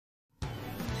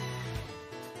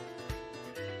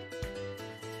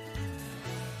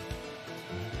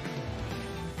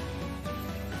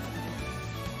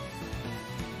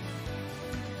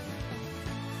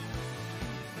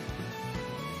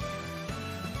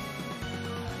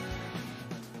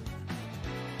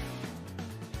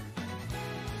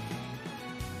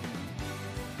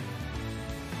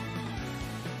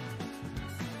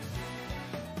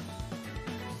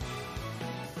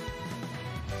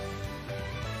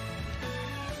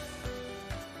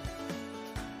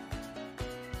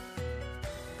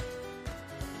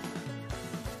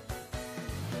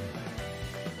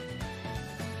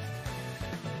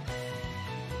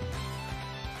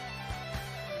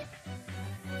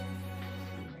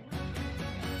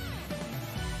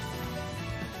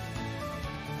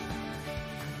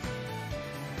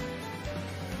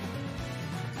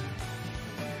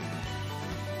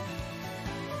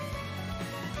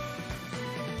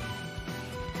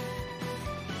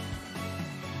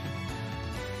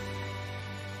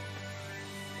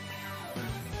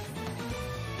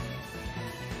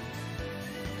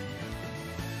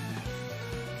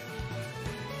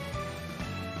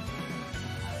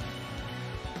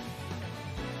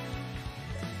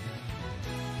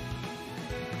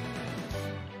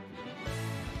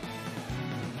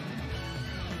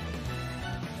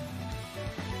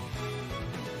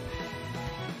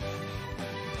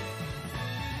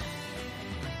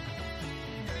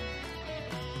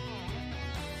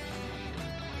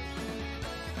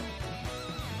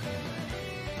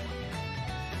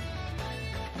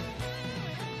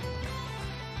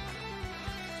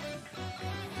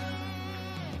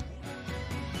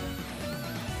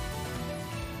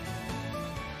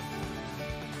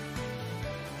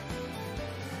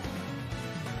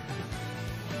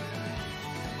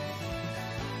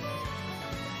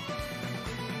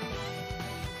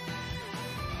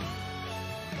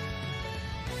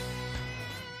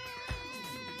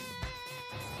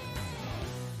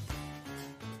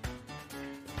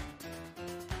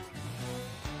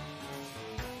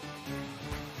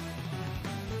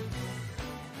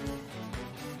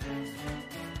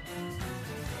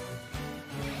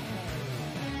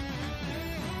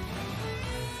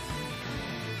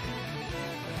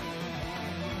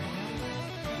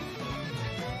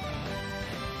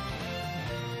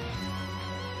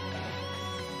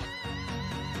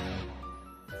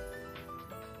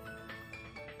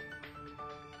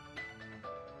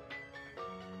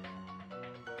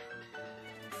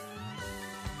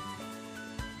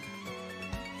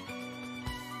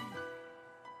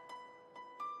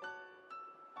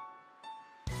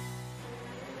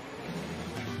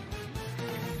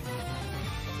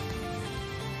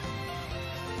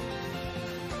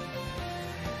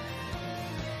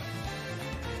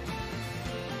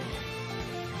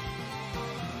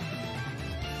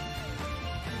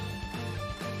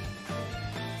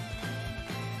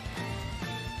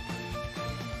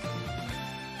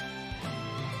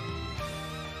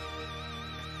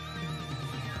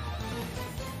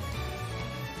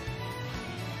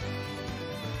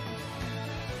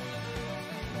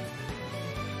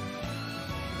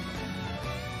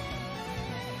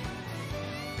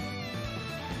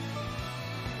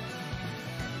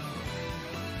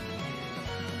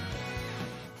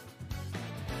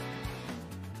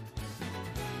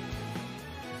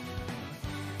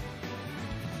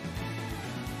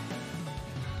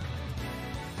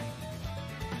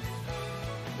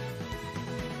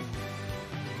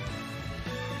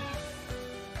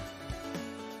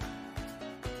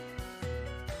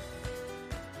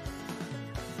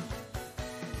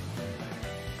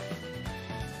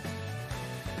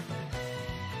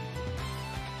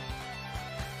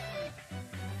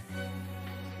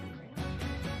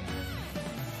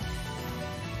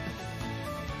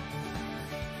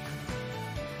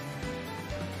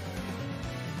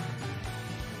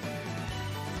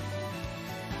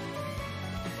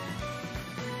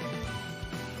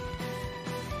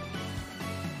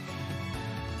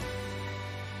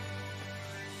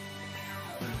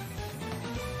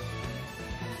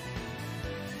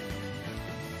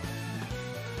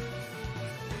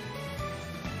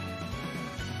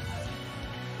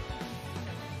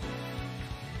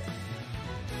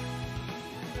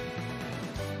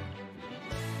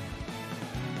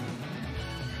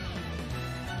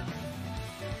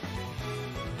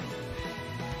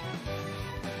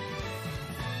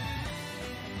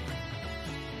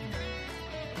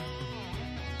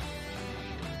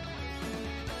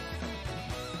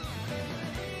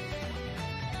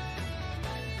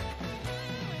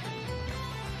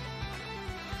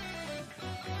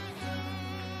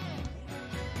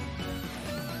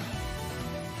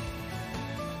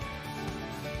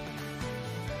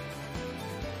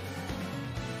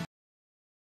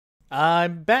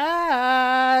I'm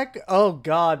back! Oh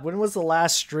god, when was the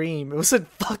last stream? It was in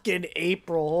fucking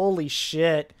April, holy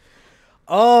shit.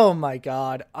 Oh my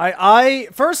god.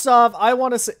 First off, I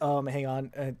want to say, hang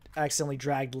on, I accidentally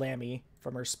dragged Lammy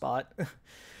from her spot.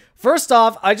 First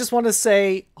off, I just want to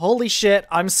say, holy shit,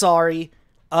 I'm sorry.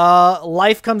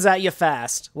 Life comes at you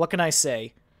fast. What can I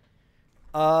say?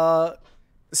 So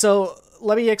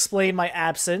let me explain my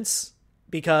absence,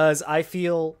 because I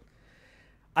feel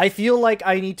like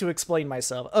I need to explain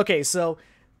myself. Okay, so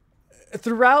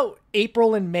throughout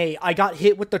April and May, I got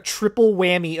hit with the triple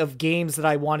whammy of games that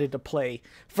I wanted to play.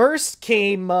 First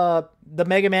came the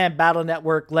Mega Man Battle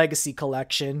Network Legacy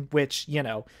Collection, which, you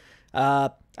know,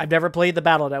 I've never played the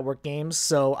Battle Network games,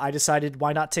 so I decided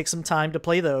why not take some time to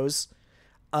play those.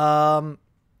 And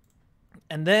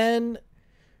then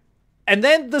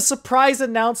the surprise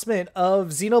announcement of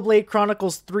Xenoblade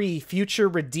Chronicles 3 Future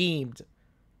Redeemed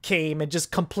came and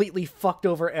just completely fucked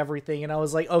over everything, and I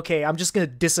was like, okay, I'm just gonna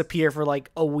disappear for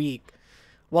like a week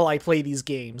while I play these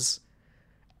games.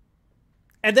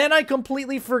 And then I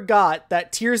completely forgot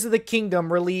that Tears of the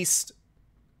Kingdom released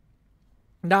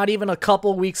not even a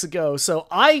couple weeks ago, so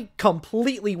I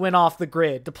completely went off the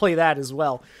grid to play that as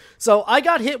well. So I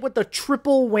got hit with the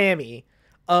triple whammy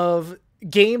of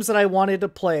games that I wanted to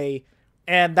play,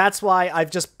 and that's why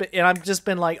I've just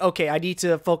been like, okay, I need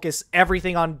to focus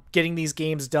everything on getting these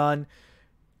games done.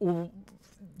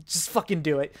 Just fucking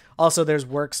do it. Also, there's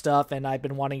work stuff, and I've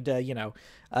been wanting to, you know,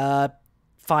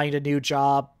 find a new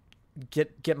job,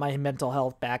 get my mental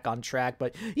health back on track,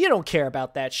 but you don't care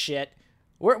about that shit.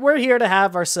 We're here to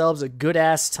have ourselves a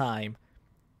good-ass time.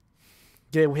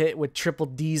 Get hit with triple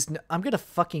D's. I'm gonna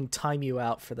fucking time you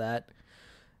out for that.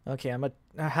 Okay,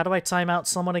 how do I time out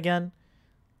someone again?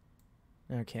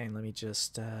 Okay, let me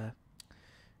just,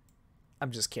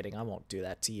 I'm just kidding. I won't do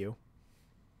that to you.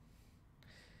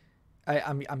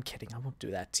 I'm kidding. I won't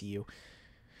do that to you.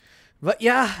 But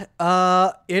yeah,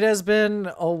 it has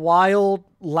been a wild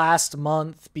last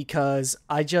month because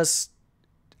I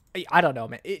don't know,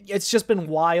 man. It's just been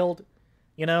wild,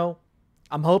 you know?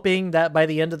 I'm hoping that by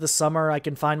the end of the summer, I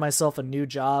can find myself a new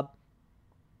job.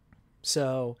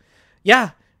 So, yeah,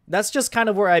 that's just kind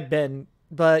of where I've been.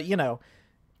 But, you know,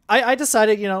 I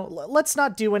decided, you know, let's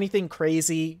not do anything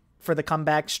crazy for the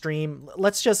comeback stream.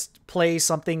 Let's just play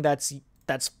something that's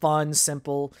fun,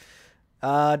 simple.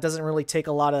 Doesn't really take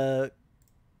a lot of,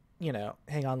 you know,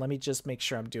 hang on, let me just make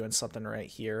sure I'm doing something right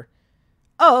here.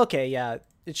 Oh, okay, yeah,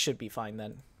 it should be fine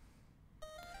then.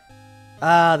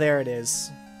 Ah, there it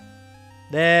is.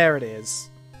 There it is.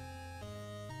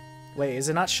 Wait, is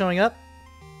it not showing up?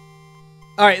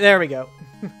 Alright, there we go.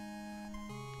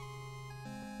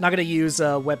 Not gonna use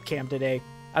webcam today.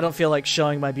 I don't feel like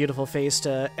showing my beautiful face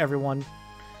to everyone.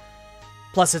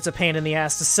 Plus, it's a pain in the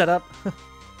ass to set up.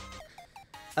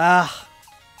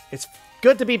 It's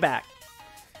good to be back.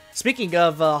 Speaking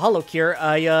of HoloCure,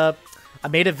 I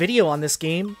made a video on this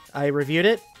game. I reviewed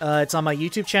it. It's on my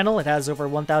YouTube channel. It has over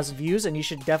 1,000 views, and you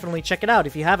should definitely check it out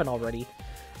if you haven't already.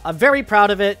 I'm very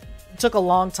proud of it. It took a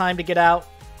long time to get out.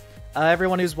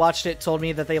 Everyone who's watched it told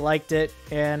me that they liked it,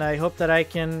 and I hope that I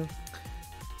can...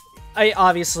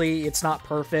 obviously, it's not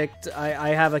perfect. I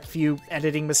have a few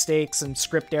editing mistakes and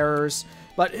script errors,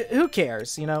 but who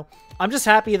cares, you know? I'm just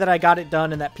happy that I got it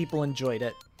done and that people enjoyed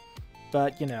it.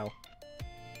 But, you know,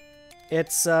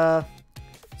 it's a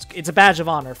badge of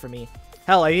honor for me.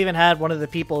 Hell, I even had one of the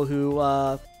people who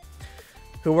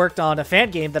worked on a fan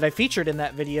game that I featured in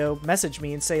that video message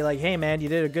me and say, like, hey man, you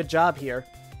did a good job here.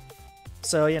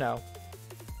 So, you know.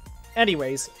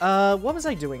 Anyways, what was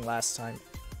I doing last time?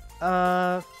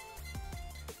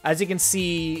 As you can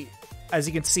see,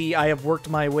 I have worked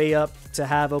my way up to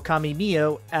have Okami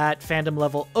Mio at fandom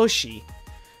level Oshi,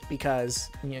 because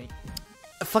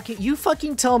you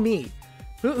fucking tell me,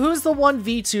 who's the one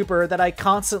VTuber that I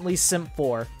constantly simp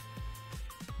for?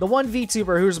 The one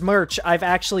VTuber whose merch I've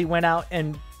actually went out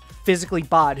and physically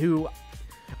bought, who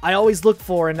I always look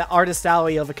for in the artist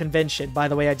alley of a convention. By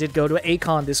the way, I did go to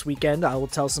A-Kon this weekend. I will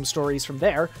tell some stories from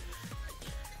there.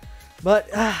 But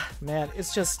man,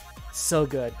 it's just so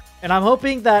good. And I'm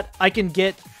hoping that I can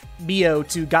get Mio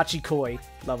to Gachikoi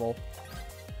level.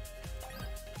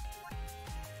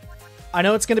 I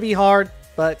know it's going to be hard,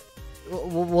 but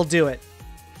we'll do it.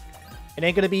 It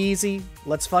ain't going to be easy.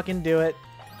 Let's fucking do it.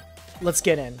 Let's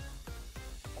get in.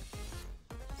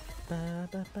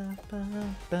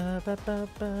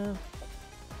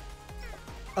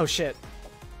 Oh shit.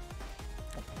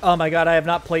 Oh my god, I have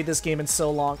not played this game in so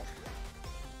long.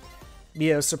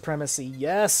 Mio Supremacy.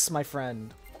 Yes, my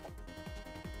friend.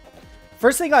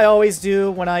 First thing I always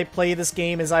do when I play this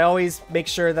game is I always make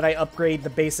sure that I upgrade the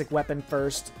basic weapon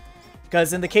first.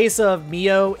 Because in the case of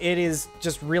Mio, it is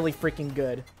just really freaking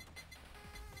good.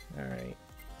 Alright.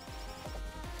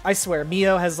 I swear,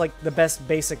 Mio has like the best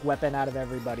basic weapon out of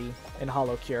everybody in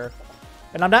Hollow Cure.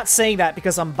 And I'm not saying that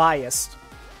because I'm biased.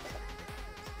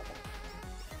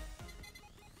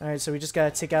 Alright, so we just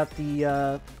gotta take out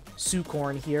the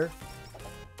Sucorn here.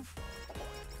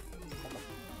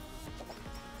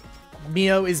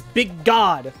 Mio is Big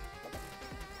God!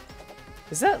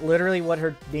 Is that literally what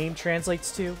her name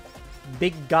translates to?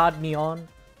 Big God Mion?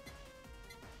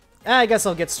 I guess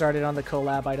I'll get started on the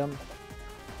collab item.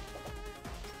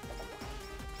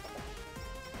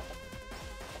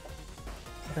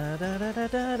 Da, da, da, da,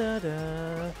 da, da,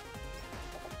 da.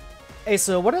 Hey,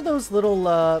 so what are those little,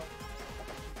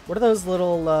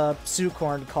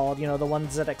 Sucorn called? You know, the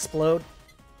ones that explode?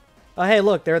 Oh, hey,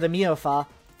 look, they're the Miofa.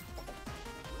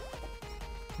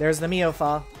 There's the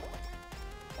Miofa.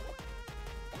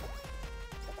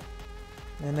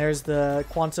 And there's the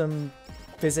quantum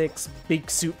physics big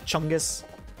suit Chungus.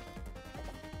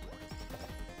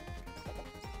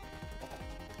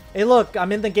 Hey, look,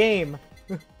 I'm in the game.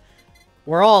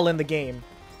 We're all in the game.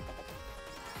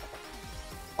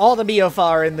 All the Miofa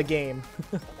are in the game.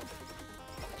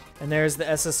 And there's the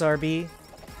SSRB.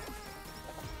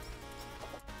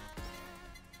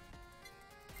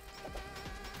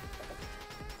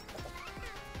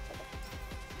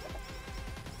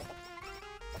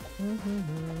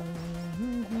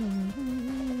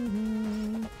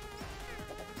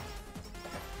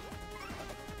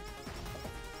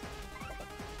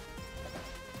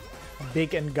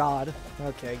 Big and God.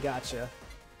 Okay, gotcha.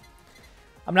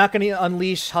 I'm not going to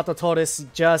unleash Hatotoris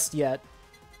just yet.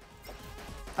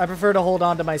 I prefer to hold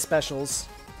on to my specials.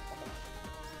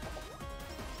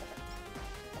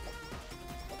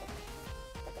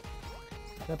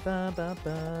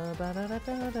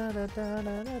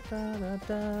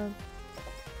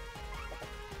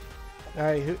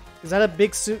 Alright, who is that? A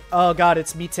big suit? Oh god,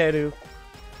 it's Miteru.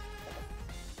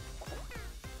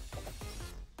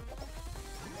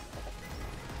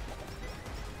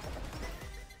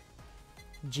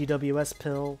 GWS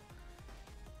pill.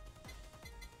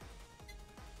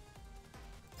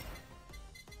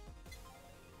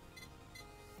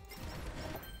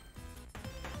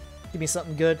 Give me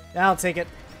something good. I'll take it.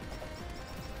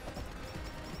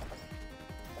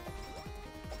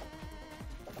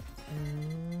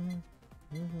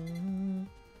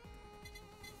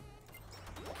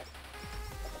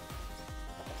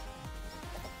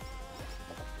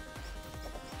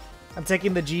 I'm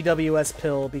taking the GWS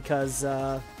pill because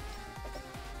it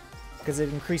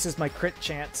increases my crit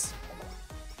chance.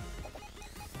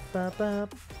 What are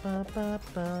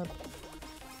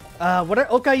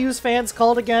Okayu's fans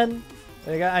called again?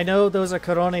 I know those are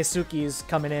Korone Suki's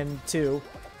coming in too.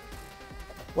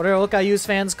 What are Okayu's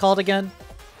fans called again?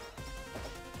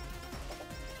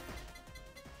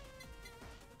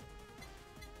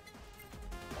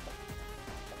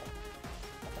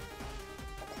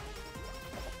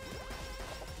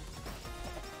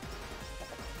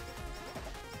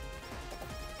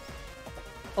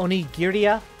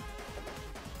 Onigiria?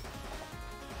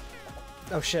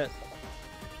 Oh shit.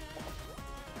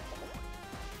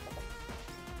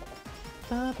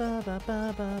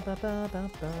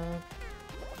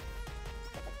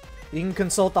 You can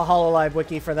consult the HoloLive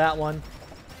wiki for that one.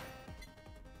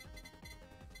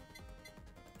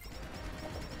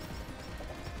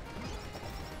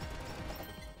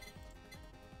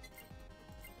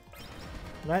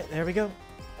 Right, there we go.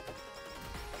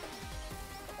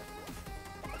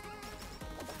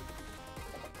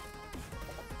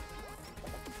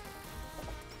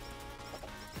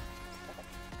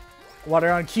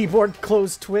 Water on keyboard,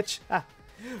 close Twitch. Ah.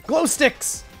 Glow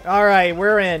sticks! Alright,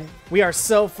 we're in. We are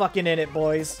so fucking in it,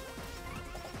 boys.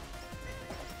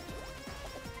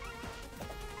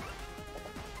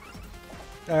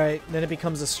 Alright, then it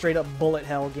becomes a straight up bullet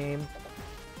hell game.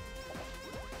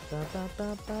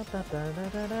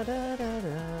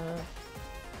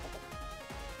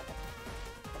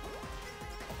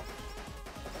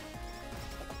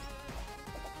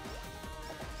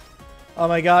 Oh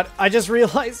my god, I just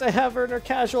realized I have her in her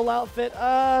casual outfit.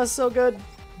 So good.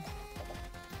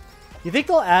 You think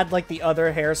they'll add, like, the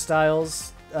other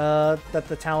hairstyles that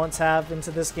the talents have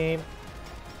into this game?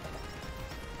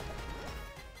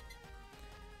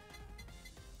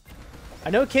 I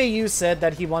know KU said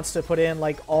that he wants to put in,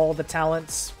 like, all the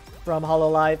talents from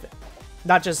HoloLive.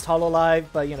 Not just HoloLive,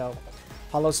 but, you know,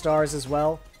 HoloStars as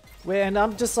well. And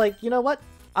I'm just like, you know what?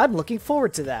 I'm looking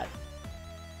forward to that.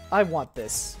 I want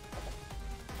this.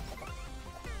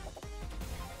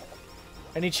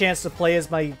 Any chance to play as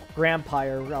my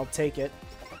Grampire, I'll take it.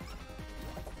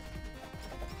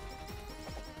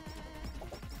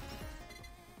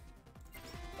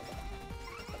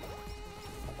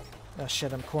 Oh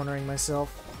shit, I'm cornering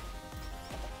myself.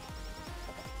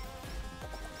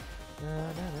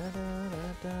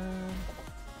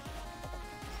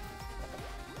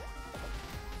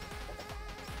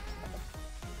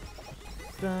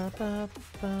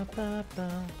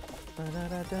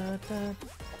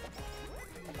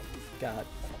 God.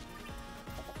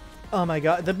 Oh my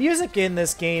god, the music in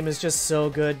this game is just so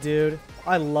good, dude.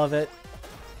 I love it.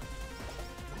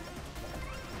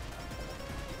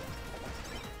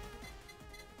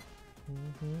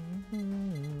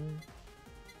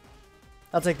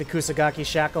 I'll take the Kusagaki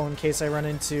Shackle in case I run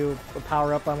into a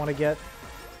power-up I want to get.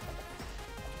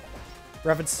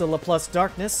 Reference to LaPlus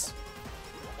Darkness,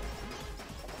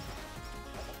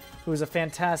 who's a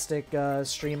fantastic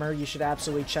streamer. You should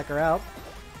absolutely check her out.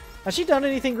 Has she done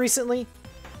anything recently?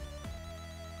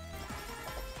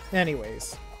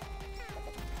 Anyways.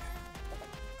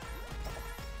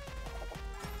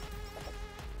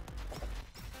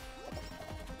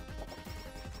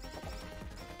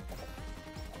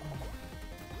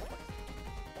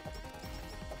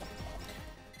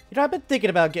 You know, I've been thinking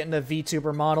about getting a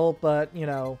VTuber model, but, you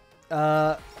know,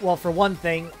 well, for one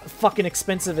thing, fucking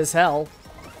expensive as hell.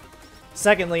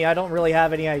 Secondly, I don't really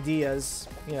have any ideas,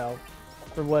 you know,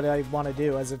 for what I want to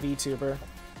do as a VTuber.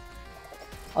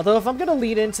 Although, if I'm going to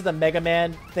lead into the Mega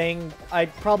Man thing,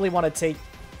 I'd probably want to take,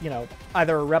 you know,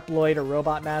 either a Reploid or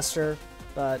Robot Master,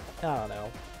 but I don't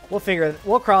know.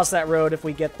 We'll cross that road if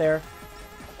we get there.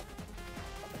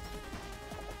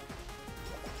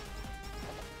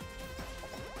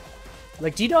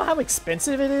 Like, do you know how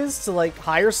expensive it is to, like,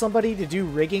 hire somebody to do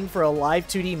rigging for a live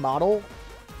 2D model?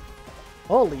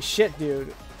 Holy shit,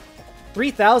 dude.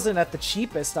 3,000 at the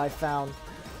cheapest I found.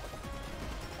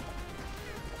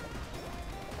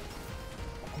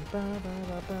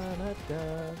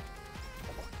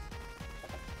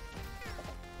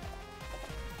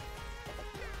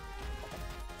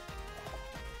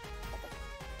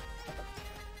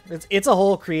 It's a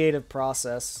whole creative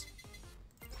process.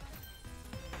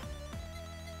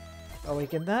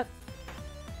 Awaken that.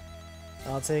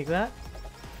 I'll take that.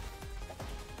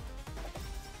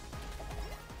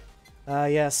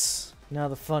 Yes. Now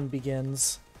the fun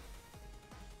begins.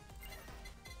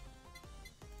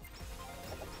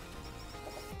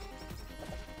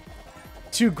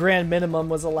 $2,000 minimum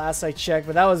was the last I checked,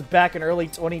 but that was back in early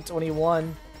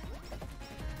 2021.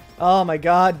 Oh my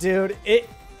god, dude.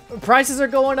 Prices are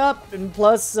going up, and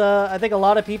plus, I think a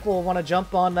lot of people want to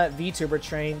jump on that VTuber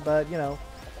train, but, you know,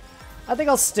 I think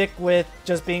I'll stick with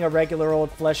just being a regular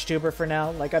old flesh tuber for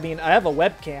now. Like, I mean, I have a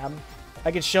webcam.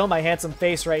 I could show my handsome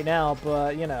face right now,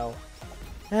 but, you know,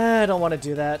 I don't want to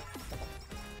do that.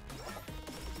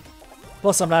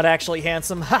 Plus, I'm not actually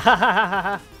handsome. Ha ha ha ha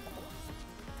ha.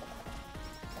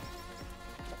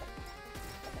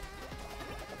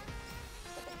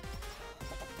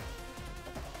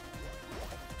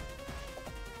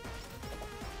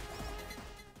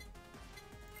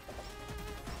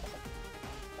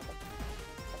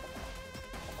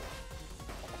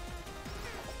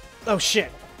 Oh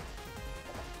shit.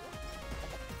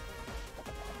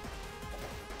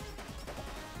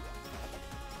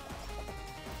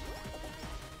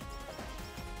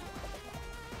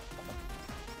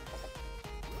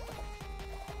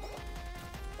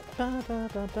 Ba, ba,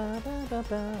 ba, ba, ba,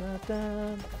 ba,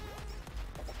 ba.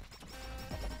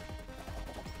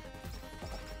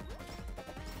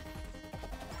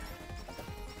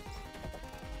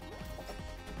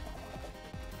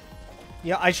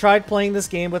 Yeah, I tried playing this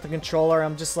game with a controller.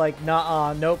 I'm just like,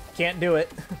 nah, nope, can't do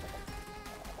it.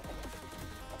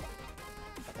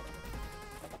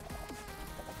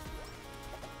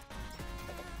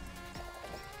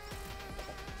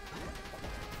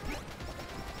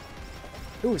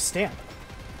 Ooh, stamp.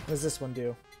 What does this one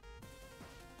do?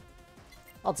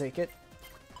 I'll take it.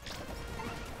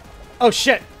 Oh,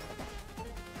 shit!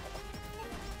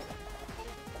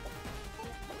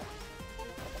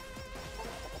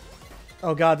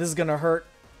 Oh god, this is gonna hurt.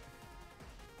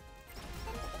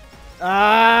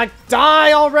 Die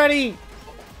already!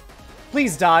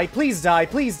 Please die, please die,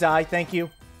 please die. Thank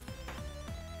you.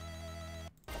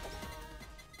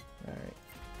 Alright.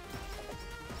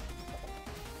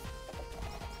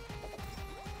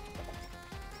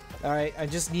 Alright, I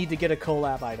just need to get a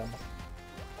collab item.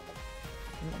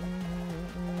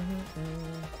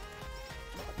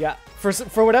 Yeah,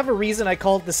 for whatever reason, I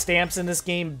called the stamps in this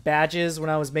game badges when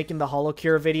I was making the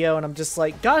Holocure video, and I'm just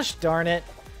like, gosh darn it.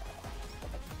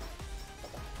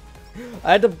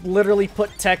 I had to literally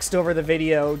put text over the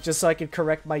video just so I could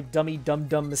correct my dummy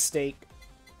dum-dum mistake.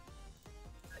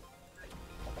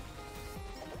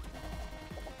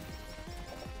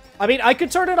 I mean, I could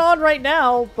turn it on right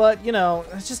now, but, you know,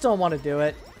 I just don't want to do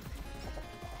it.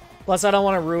 Plus, I don't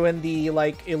want to ruin the,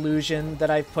 like, illusion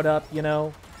that I've put up, you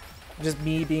know? Just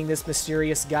me being this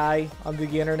mysterious guy on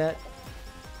the internet.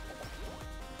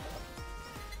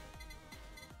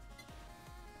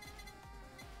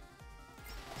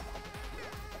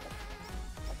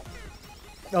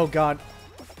 Oh, God.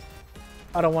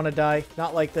 I don't want to die.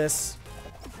 Not like this.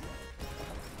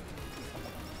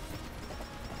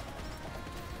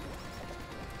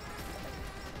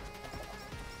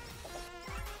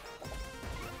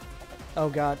 Oh,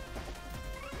 God.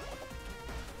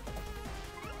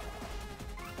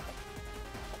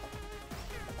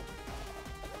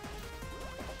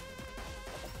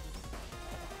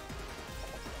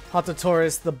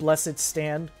 Hatatoris, the blessed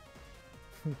stand.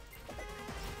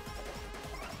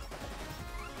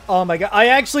 Oh my god, I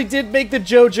actually did make the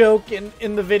Joe joke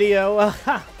in the video.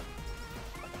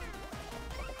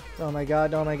 Oh my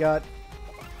god, oh my god.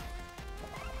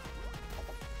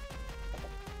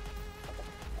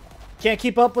 Can't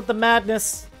keep up with the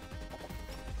madness.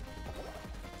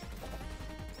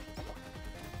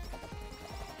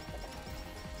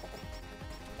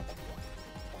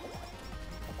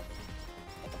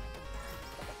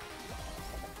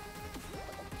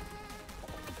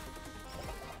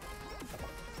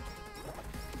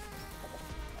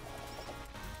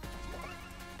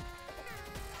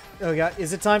 Oh god,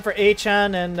 is it time for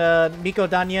A-chan and Miko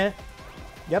Danye?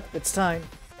 Yep, it's time.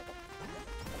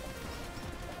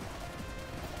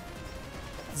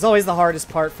 It's always the hardest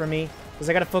part for me, because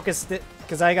I gotta focus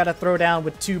because I gotta throw down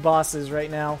with 2 bosses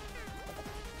right now.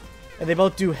 And they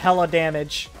both do hella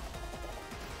damage.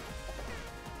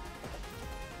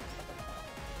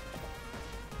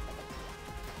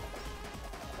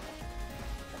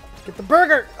 Get the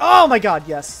burger! Oh my god,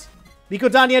 yes. Miko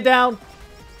Danye down.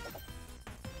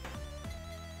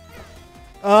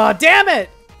 Damn it!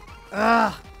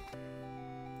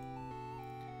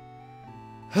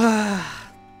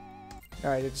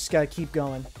 Alright, I just gotta keep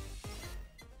going.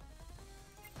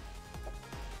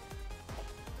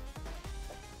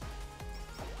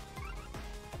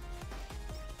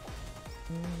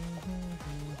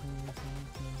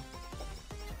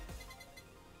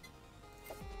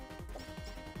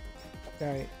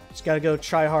 Alright, just gotta go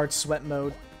try hard sweat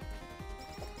mode.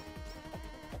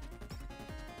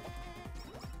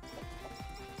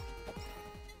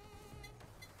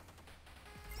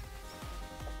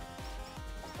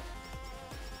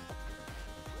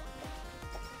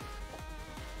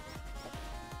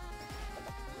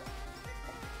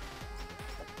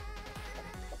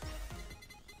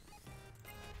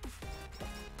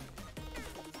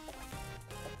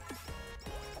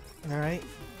 Alright.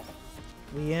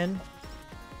 We in.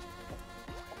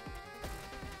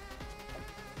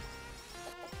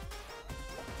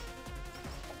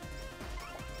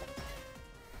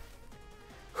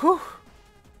 Whew.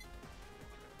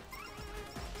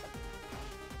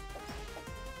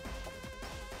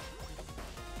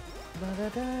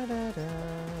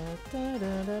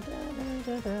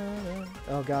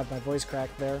 Oh god, my voice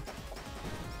cracked there.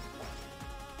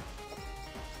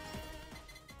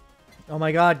 Oh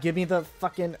my god, give me the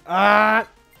fucking...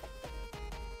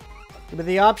 Give me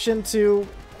the option to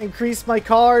increase my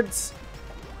cards.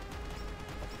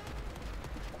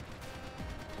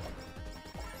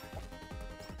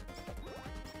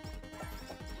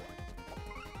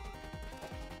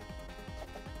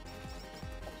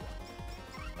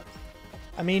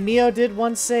 I mean, Neo did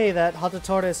once say that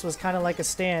Hatatoris was kind of like a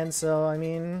stand, so I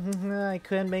mean, I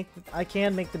can make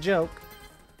the joke.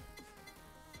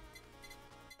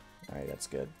 Alright, that's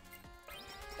good.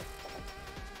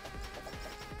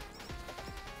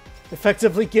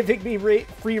 Effectively giving me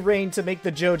free reign to make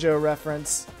the JoJo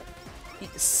reference.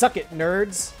 Suck it,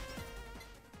 nerds.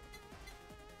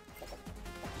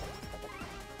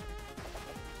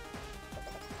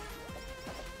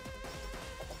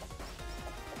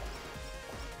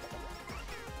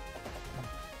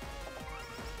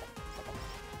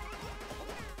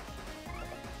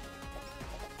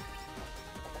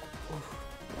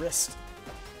 Wrist.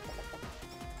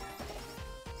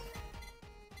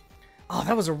 Oh,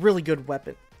 that was a really good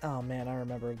weapon. Oh man, I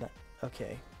remember that.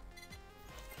 Okay.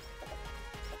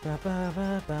 Ba -ba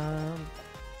 -ba -ba.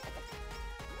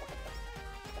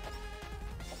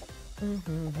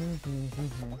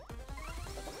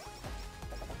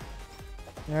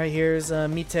 Alright, here's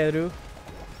Miteru,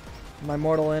 my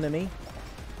mortal enemy.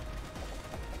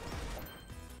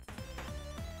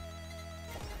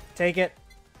 Take it.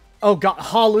 Oh god,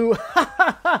 Halu!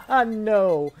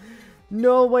 No!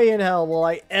 No way in hell will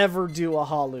I ever do a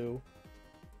Halu.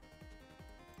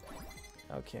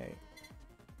 Okay.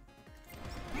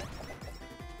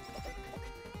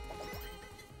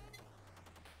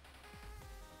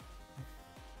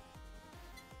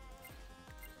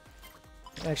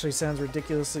 Actually sounds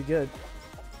ridiculously good.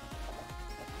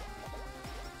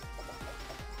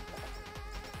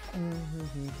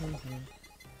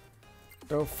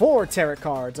 Throw 4 tarot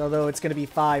cards, although it's going to be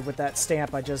 5 with that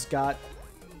stamp I just got.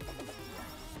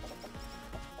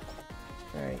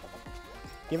 Alright.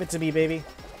 Give it to me, baby.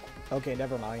 Okay,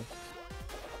 never mind.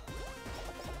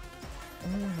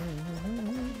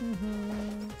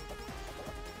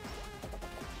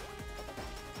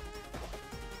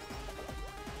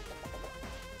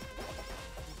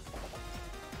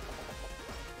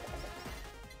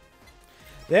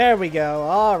 There we go.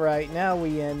 Alright, now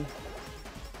we in.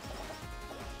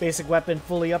 Basic weapon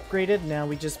fully upgraded. Now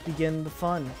we just begin the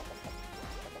fun.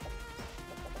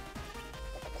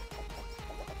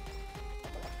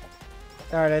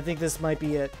 Alright, I think this might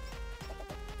be it.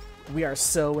 We are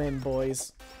so in,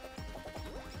 boys.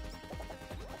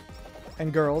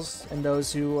 And girls, and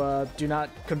those who do not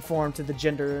conform to the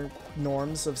gender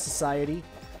norms of society.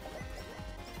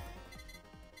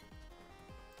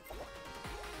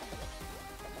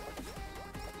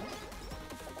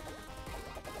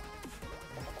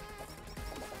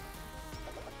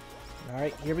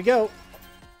 Alright, here we go.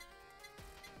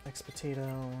 Next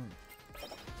potato.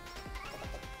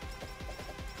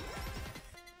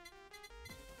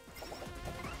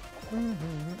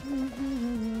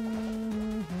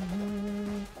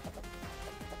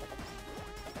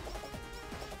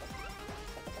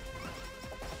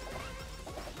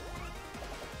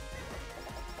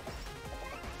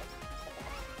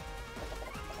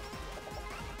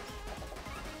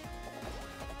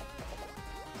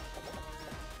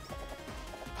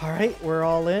 Alright, we're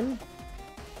all in.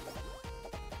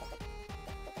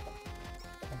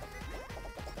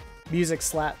 Music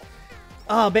slap.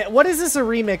 Oh man, what is this a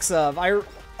remix of?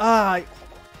 I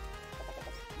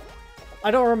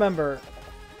don't remember.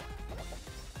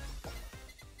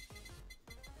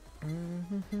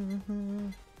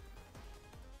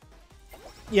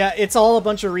 Yeah, it's all a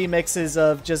bunch of remixes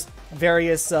of just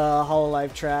various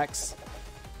Hololive tracks.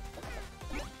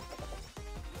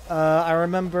 I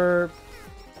remember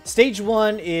Stage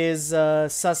 1 is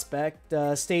Suspect.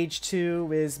 Stage 2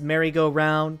 is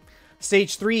Merry-Go-Round.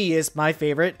 Stage 3 is my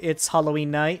favorite. It's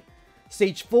Halloween Night.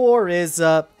 Stage 4 is...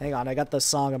 hang on, I got the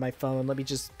song on my phone. Let me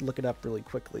just look it up really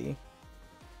quickly.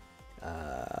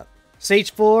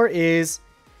 Stage 4 is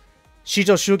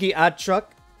Shijoshugi Ad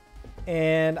Truck.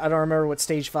 And I don't remember what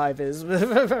Stage 5 is.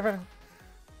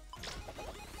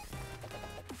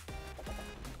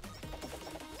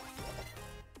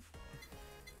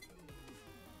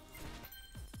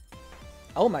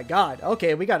 Oh my god.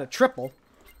 Okay, we got a triple.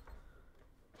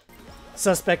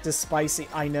 Suspect is spicy.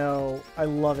 I know. I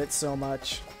love it so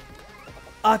much.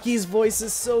 Aki's voice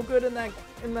is so good in that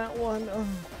one. Ugh.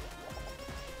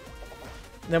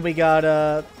 Then we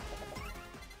got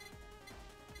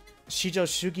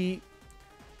Shijoshugi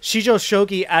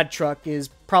Ad Truck is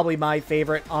probably my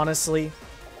favorite, honestly.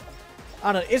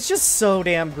 I don't know, it's just so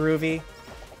damn groovy.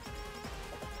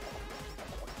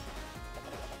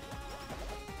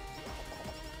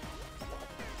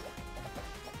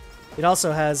 It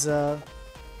also has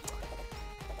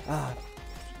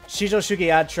Shijoshugi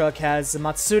Ad Truck has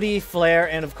Matsuri, Flare,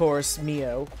 and of course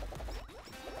Mio.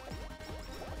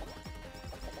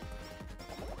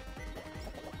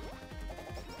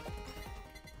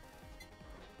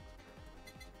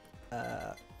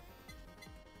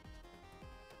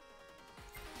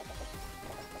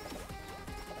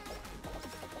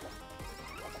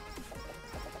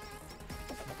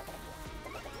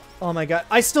 Oh my god.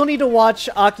 I still need to watch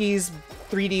Aki's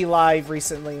 3D live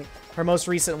recently. Her most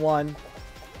recent one.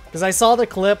 Because I saw the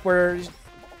clip where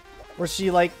she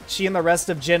and the rest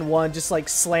of Gen 1 just like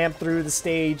slammed through the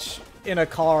stage in a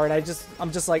car, and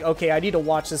I'm just like, okay, I need to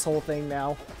watch this whole thing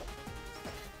now.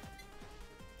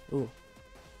 Ooh.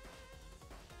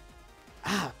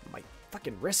 Ah, my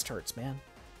fucking wrist hurts, man.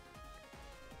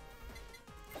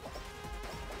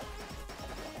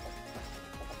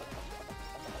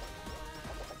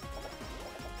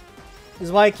 This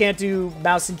is why I can't do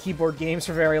mouse and keyboard games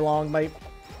for very long. My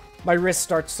wrist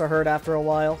starts to hurt after a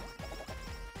while.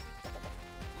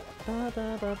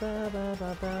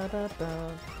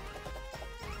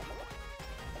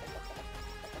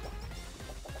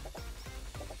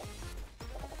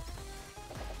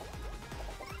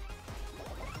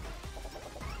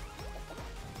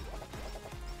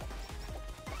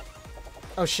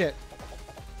 Oh shit.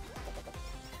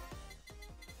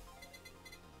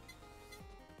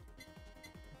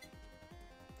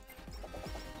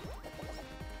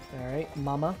 Alright,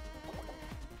 mama.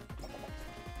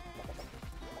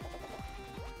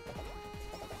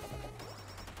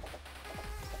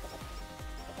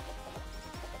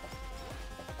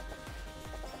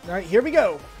 Alright, here we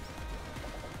go.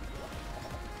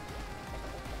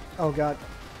 Oh god.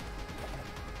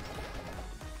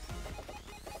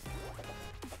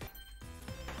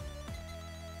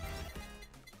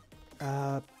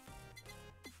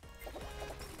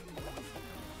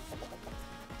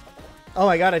 Oh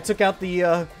my god, I took out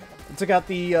the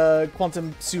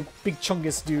Quantum Soup Big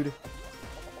Chungus dude.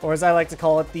 Or as I like to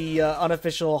call it, the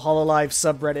unofficial Hololive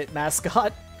subreddit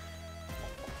mascot.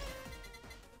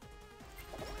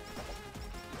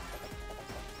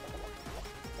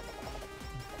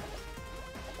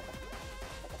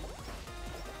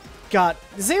 God,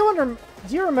 does anyone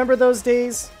do you remember those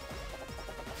days?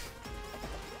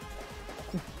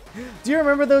 Do you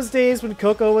remember those days when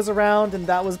Coco was around and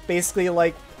that was basically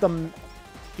like the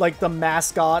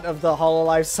mascot of the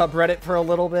Hololive subreddit for a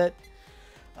little bit?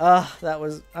 That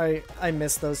was I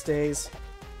miss those days.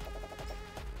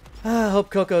 I hope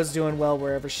Coco's doing well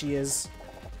wherever she is.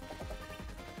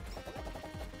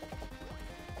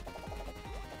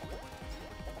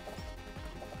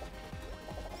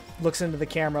 Looks into the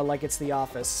camera like it's The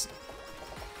Office.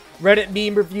 Reddit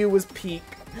meme review was peak.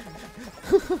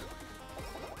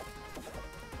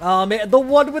 Oh man, the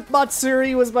one with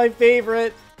Matsuri was my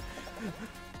favorite.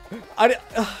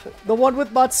 The one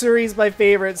with Matsuri is my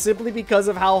favorite simply because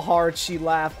of how hard she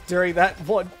laughed during that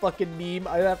one fucking meme.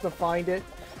 I'd have to find it.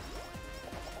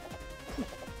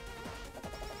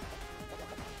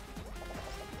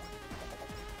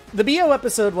 The Mio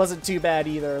episode wasn't too bad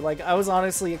either. Like, I was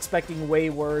honestly expecting way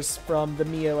worse from the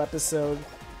Mio episode.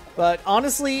 But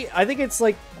honestly, I think it's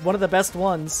like one of the best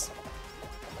ones.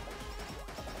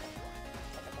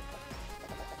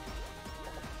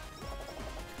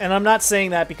 And I'm not saying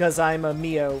that because I'm a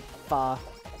Mio fa.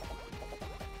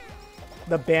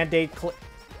 The Band-Aid clip.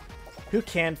 Who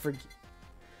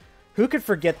could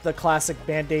forget the classic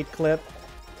Band-Aid clip?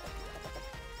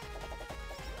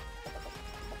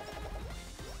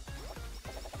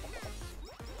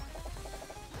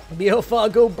 Mio fa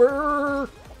go brrr.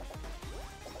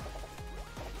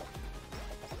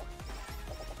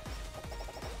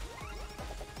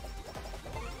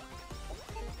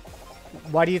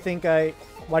 Why do you think I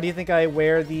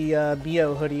wear the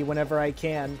Mio hoodie whenever I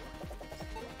can?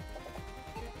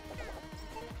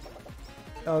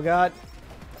 Oh god.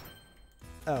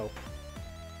 Oh.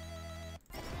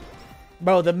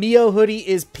 Bro, the Mio hoodie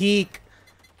is peak.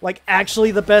 Like,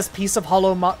 actually the best piece of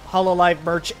Hololive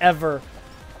merch ever.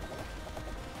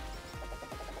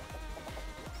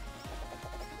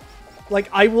 Like,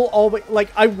 I will always...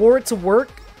 Like, I wore it to work.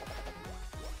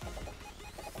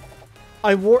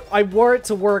 I wore it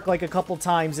to work, like, a couple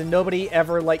times, and nobody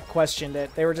ever, like, questioned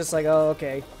it. They were just like, oh,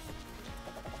 okay.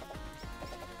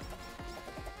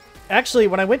 Actually,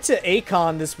 when I went to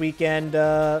A-Kon this weekend,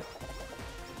 I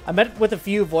met with a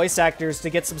few voice actors to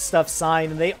get some stuff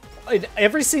signed, and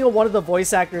every single one of the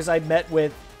voice actors I met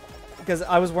with, because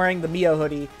I was wearing the Mio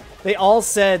hoodie, they all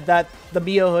said that the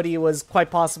Mio hoodie was quite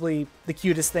possibly the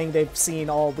cutest thing they've seen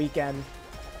all weekend.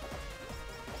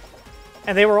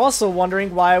 And they were also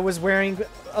wondering why I was wearing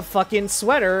a fucking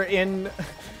sweater in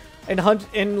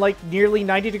like nearly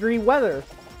 90-degree weather.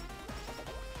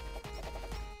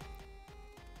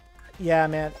 Yeah,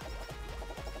 man.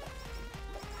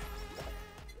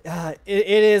 It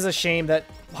is a shame that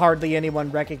hardly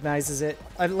anyone recognizes it.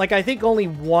 I think only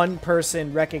one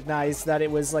person recognized that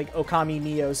it was, like, Okami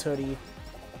Mio's hoodie.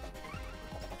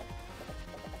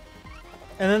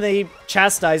 And then they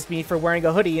chastised me for wearing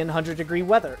a hoodie in 100-degree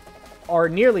weather. Or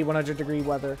nearly 100-degree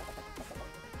weather.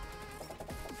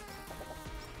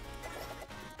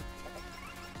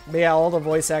 But yeah, all the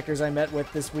voice actors I met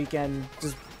with this weekend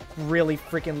just really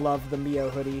freaking loved the Mio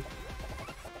hoodie.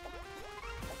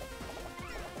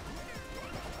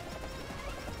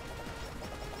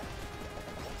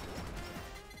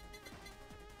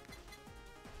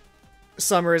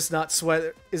 Summer is not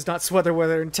sweater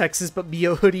weather in Texas, but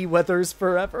Mio hoodie weathers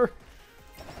forever.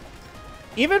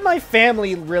 Even my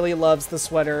family really loves the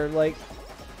sweater. Like,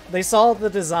 they saw the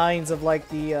designs of, like,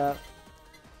 the,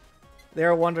 they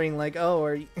were wondering, like, oh,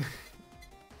 are you...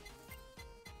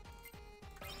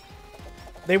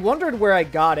 They wondered where I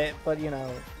got it, but, you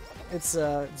know, it's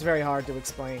very hard to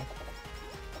explain.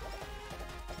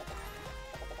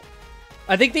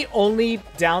 I think the only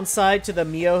downside to the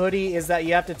Mio hoodie is that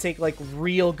you have to take, like,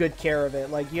 real good care of it.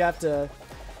 Like, you have to...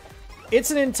 It's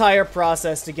an entire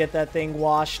process to get that thing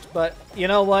washed, but you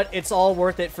know what? It's all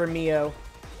worth it for Mio.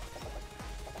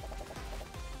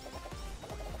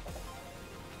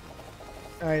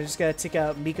 Alright, just gotta take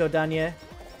out Miko Danye.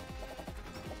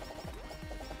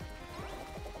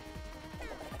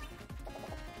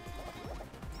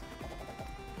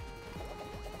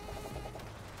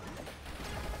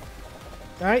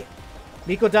 Alright.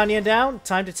 Miko Danyan down.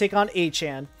 Time to take on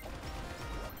A-chan.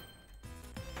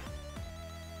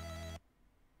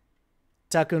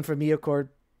 Takun from Miyokord.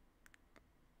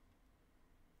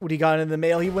 What he got in the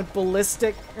mail? He went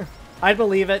ballistic. I'd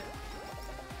believe it.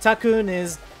 Takun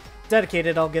is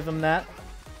dedicated, I'll give him that.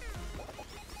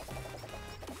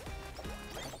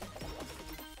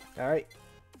 Alright.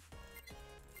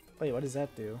 Wait, what does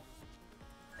that do?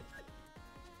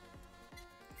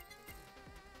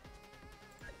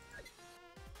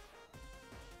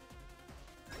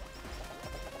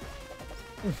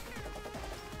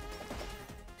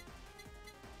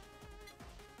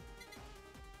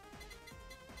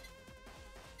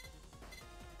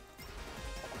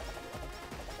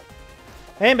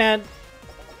 Hey, man.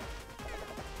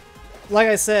 Like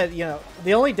I said, you know,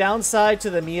 the only downside to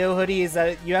the Mio hoodie is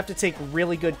that you have to take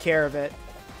really good care of it.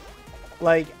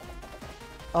 Like,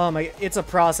 oh my, it's a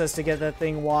process to get that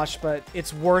thing washed, but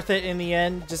it's worth it in the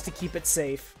end just to keep it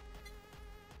safe.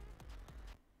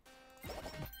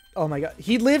 Oh my god.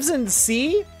 He lives in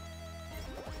C?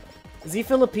 Is he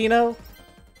Filipino?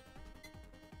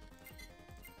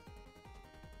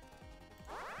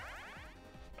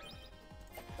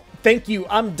 Thank you,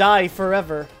 I'm die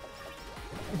forever.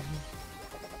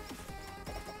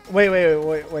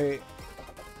 Wait.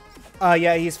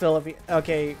 Yeah, he's Filipino.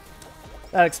 Okay,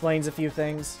 that explains a few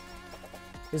things.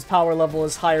 His power level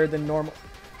is higher than normal.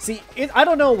 See, I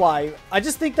don't know why. I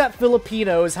just think that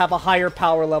Filipinos have a higher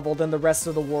power level than the rest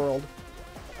of the world.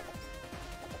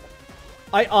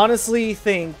 I honestly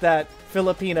think that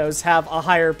Filipinos have a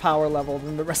higher power level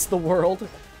than the rest of the world.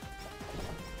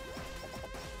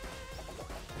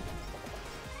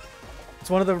 It's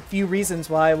one of the few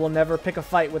reasons why I will never pick a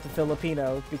fight with a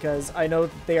Filipino, because I know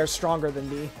they are stronger than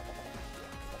me.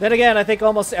 Then again, I think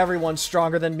almost everyone's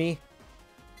stronger than me.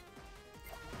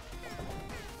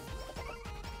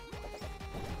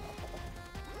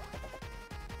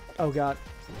 Oh god.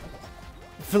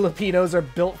 Filipinos are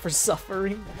built for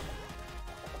suffering.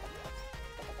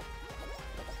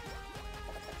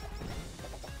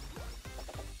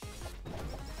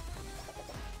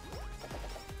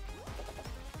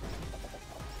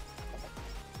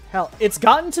 Hell, it's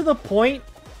gotten to the point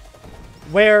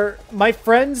where my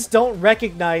friends don't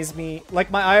recognize me.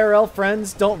 Like, my IRL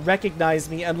friends don't recognize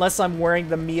me unless I'm wearing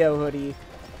the Mio hoodie.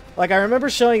 Like, I remember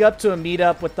showing up to a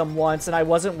meetup with them once and I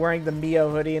wasn't wearing the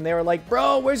Mio hoodie and they were like,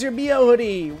 "Bro, where's your Mio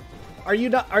hoodie? Are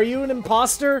you an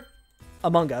imposter?"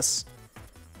 Among Us.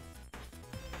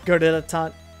 Go to the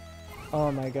taunt. Oh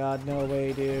my god, no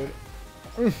way, dude.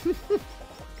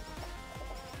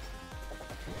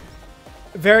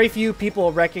 Very few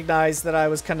people recognized that I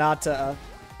was Kanata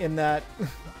in that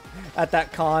at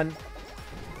that con.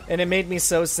 And it made me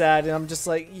so sad, and I'm just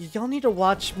like, y'all need to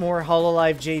watch more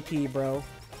Hololive JP, bro.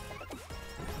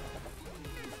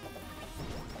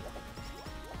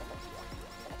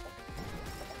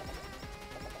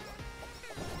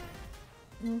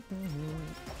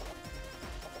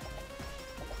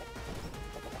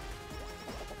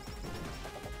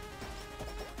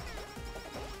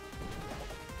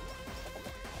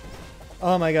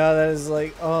 Oh my god, that is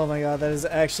like, oh my god, that is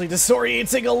actually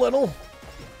disorienting a little.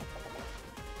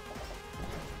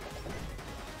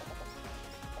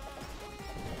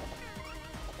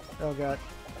 Oh god.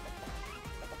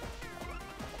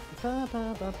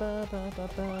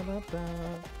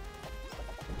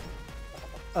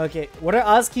 Okay, what are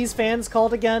Ozkeys fans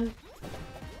called again?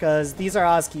 Because these are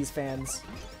Ozkeys fans.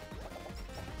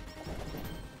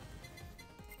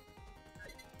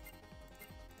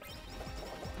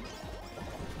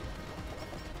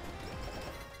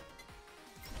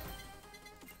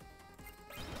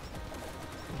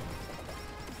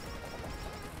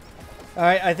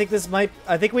 Alright, I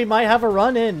think we might have a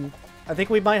run in. I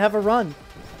think we might have a run.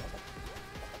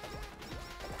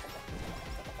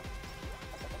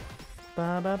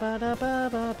 I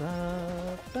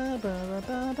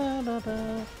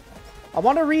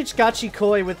want to reach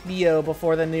Gachikoi with Mio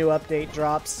before the new update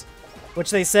drops, which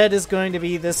they said is going to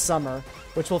be this summer,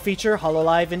 which will feature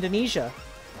Hololive Indonesia.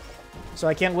 So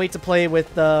I can't wait to play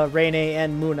with Reine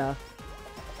and Muna.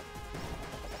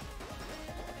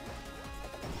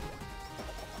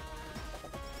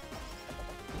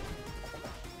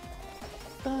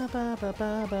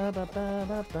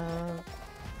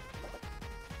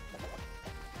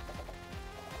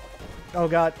 Oh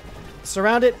god.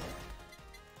 Surround it.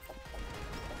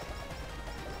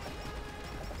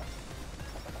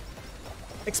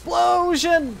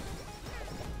 Explosion!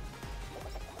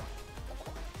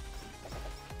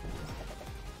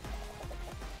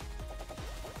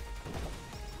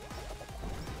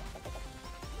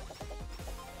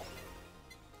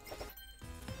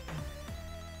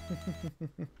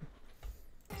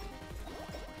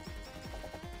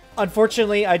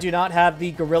 Unfortunately, I do not have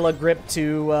the gorilla grip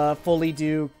to fully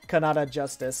do Kanata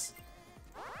justice.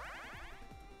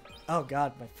 Oh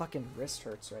god, my fucking wrist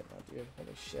hurts right now, dude.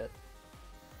 Holy shit.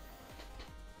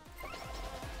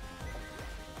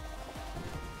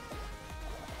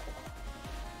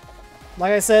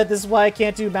 Like I said, this is why I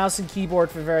can't do mouse and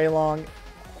keyboard for very long.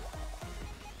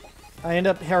 I end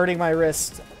up hurting my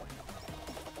wrist.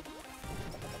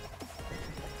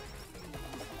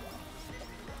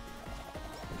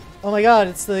 Oh my god,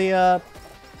 it's the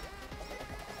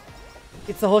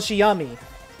Hoshiyami.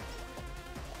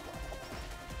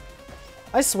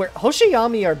 I swear,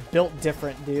 Hoshiyami are built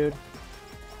different, dude.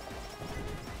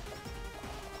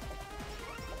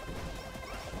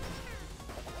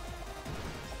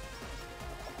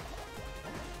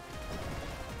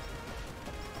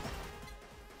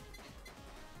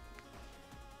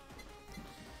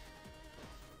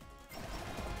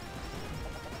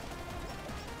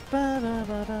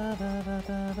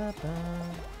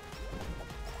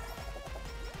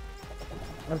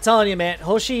 I'm telling you, man,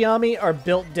 Hoshiyami are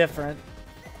built different.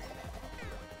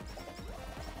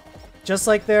 Just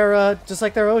like their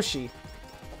Oshi.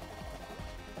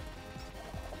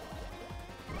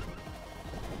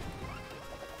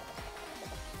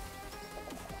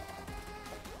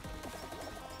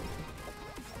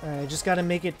 Alright, I just gotta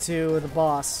make it to the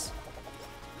boss.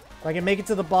 If I can make it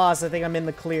to the boss, I think I'm in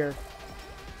the clear.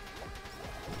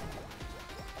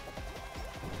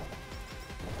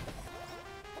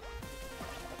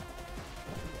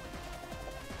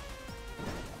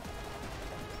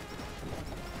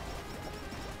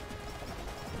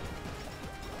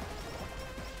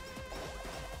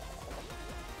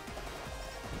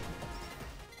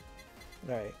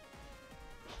 Alright.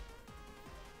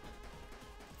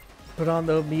 Put on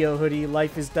the Mio hoodie.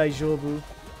 Life is daijoubu.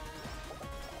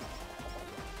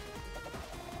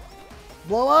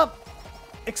 Blow up!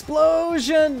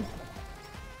 Explosion!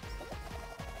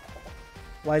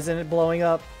 Why isn't it blowing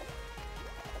up?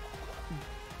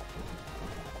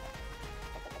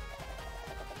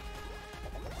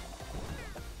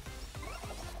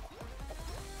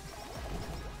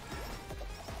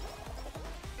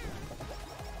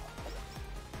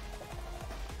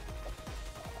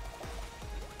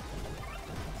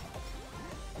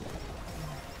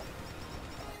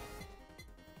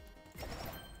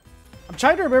 I'm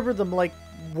trying to remember the, like,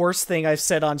 worst thing I've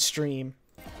said on stream.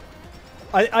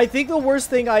 I think the worst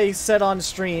thing I said on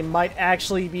stream might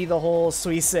actually be the whole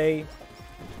Suisei.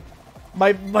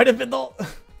 Might have been the...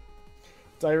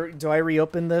 Do I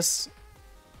reopen this?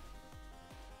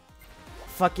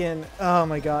 Fucking... Oh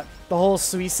my god. The whole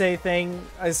Suisei thing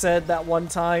I said that one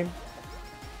time.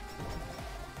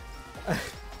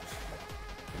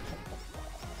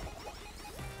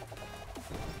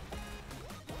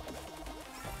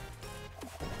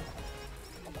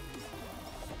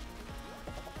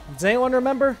 Does anyone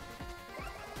remember?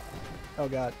 Oh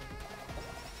god.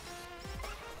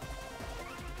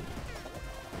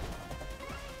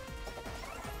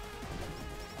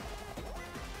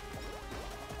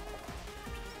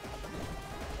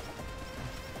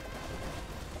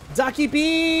 Daki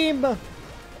Beam!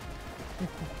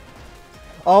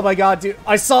 Oh my god, dude.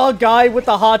 I saw a guy with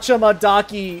the Hachama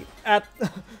Daki at...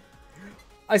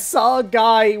 I saw a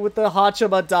guy with the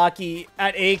Hachama Daki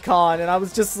at Akon, and I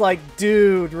was just like,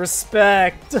 dude,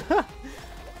 respect.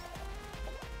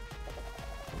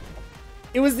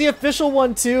 It was the official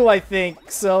one too, I think,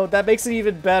 so that makes it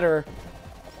even better.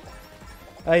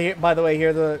 By the way,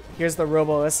 here's the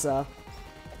Robo-issa,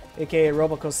 aka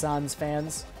Roboko-san's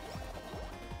fans.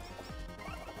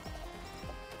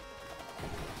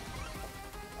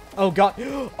 Oh god.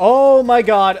 Oh my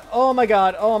god. Oh my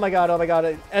god. Oh my god. Oh my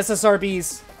god.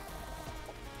 SSRBs.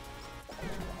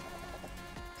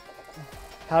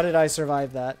 How did I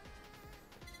survive that?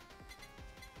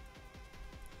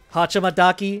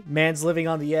 Hachamadaki, man's living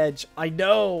on the edge. I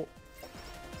know.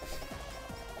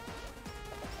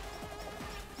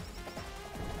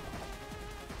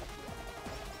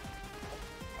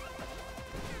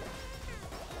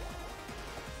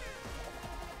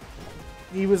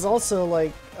 He was also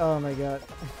like, oh my god.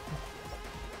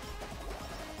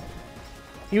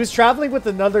 He was traveling with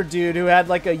another dude who had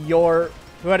like a Yor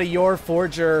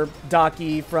Forger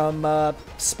Daki from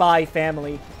Spy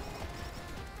Family.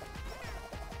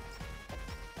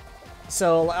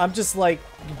 So I'm just like,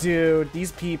 dude,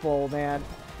 these people, man.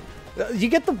 You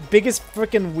get the biggest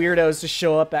freaking weirdos to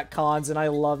show up at cons, and I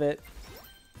love it.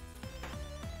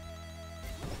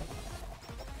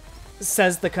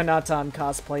 Says the Kanatan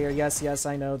cosplayer. Yes, yes,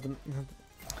 I know.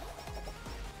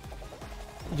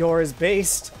 Yor is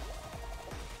based.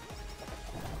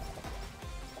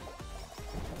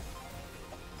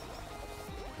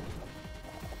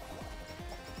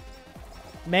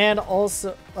 Man,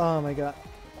 also... Oh my god.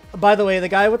 By the way, the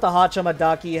guy with the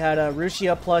Hachamadaki had a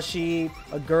Rushia plushie,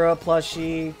 a Gura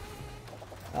plushie,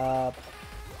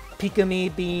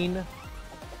 Pikami bean.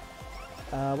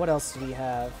 What else did he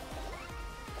have?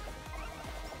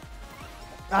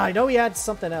 I know he had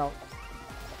something else.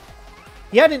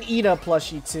 He had an Ida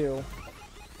plushie too.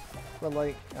 But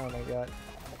like, oh my god.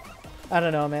 I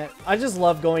don't know, man. I just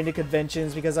love going to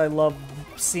conventions because I love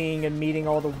seeing and meeting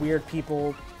all the weird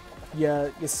people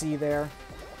you see there.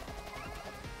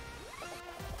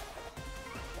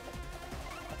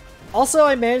 Also,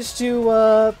 I managed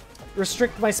to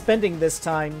restrict my spending this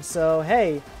time, so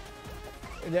hey,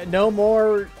 no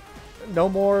more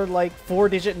like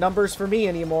 4-digit numbers for me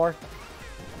anymore.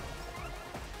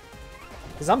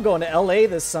 Because I'm going to LA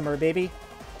this summer, baby.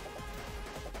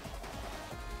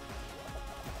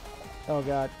 Oh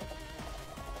god.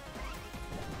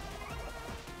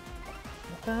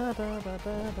 Oh god,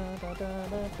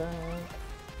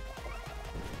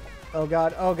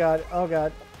 oh god, oh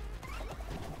god.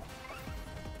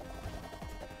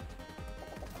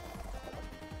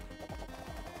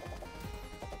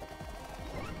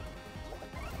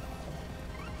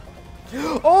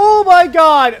 Oh my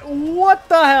god! What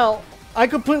the hell? I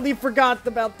completely forgot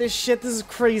about this shit. This is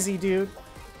crazy, dude.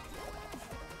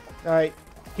 Alright.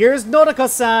 Here's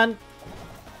Noriko-san.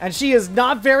 And she is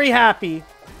not very happy.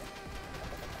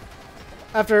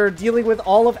 After dealing with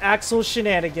all of Axel's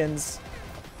shenanigans.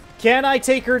 Can I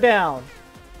take her down?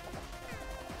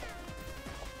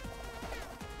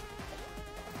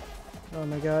 Oh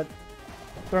my god.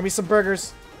 Throw me some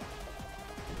burgers.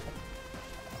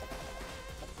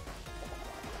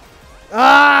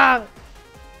 Ah!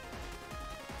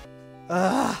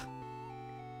 Ah!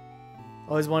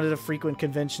 Always wanted to frequent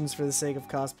conventions for the sake of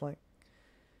cosplaying.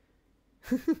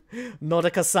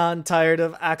 Noriko-san tired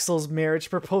of Axel's marriage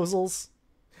proposals.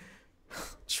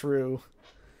 True.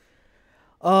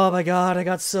 Oh my god, I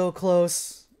got so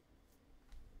close.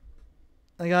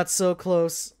 I got so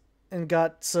close and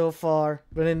got so far,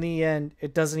 but in the end,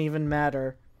 it doesn't even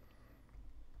matter.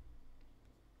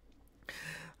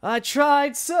 I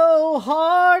tried so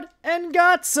hard and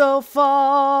got so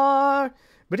far,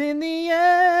 but in the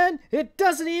end, it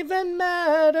doesn't even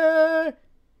matter.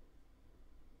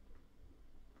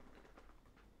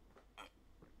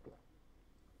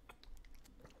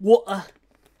 What?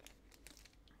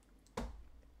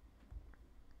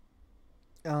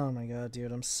 Oh my god,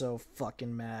 dude, I'm so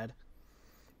fucking mad.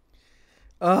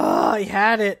 Oh, I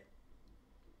had it.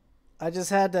 I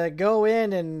just had to go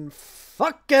in and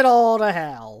fuck it all to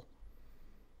hell.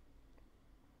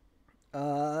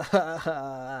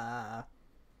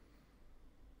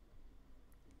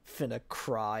 Finna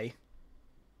cry.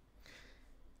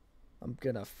 I'm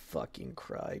gonna fucking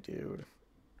cry, dude.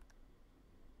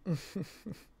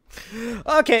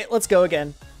 Okay, let's go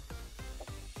again.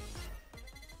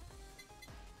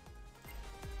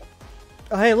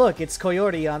 Oh, hey, look, it's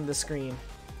Coyote on the screen.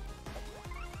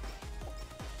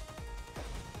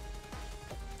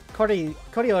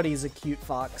 Coyote is a cute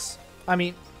fox. I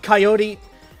mean, Coyote.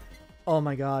 Oh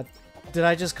my god. Did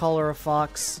I just call her a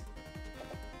fox?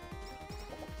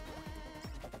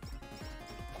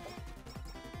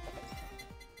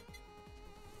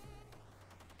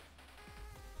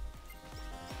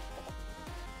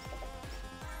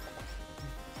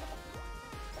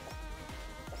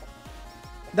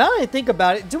 Now that I think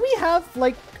about it, do we have,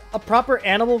 like, a proper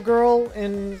animal girl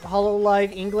in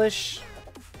HoloLive English?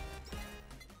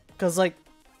 Because, like,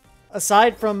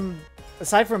 aside from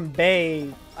Bae,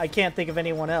 I can't think of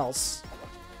anyone else.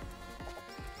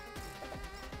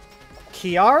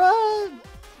 Kiara?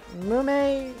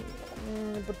 Mume?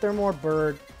 But they're more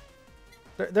bird.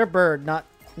 They're bird, not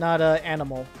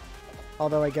animal.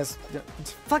 Although I guess...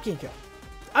 Fucking go.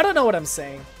 I don't know what I'm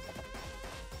saying.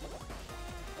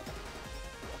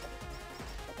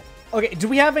 Okay, do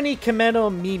we have any Kimeno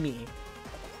Mimi?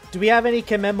 Do we have any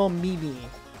Kimemo Mimi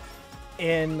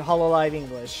in HoloLive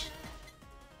English?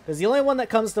 Because the only one that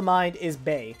comes to mind is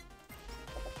Bae.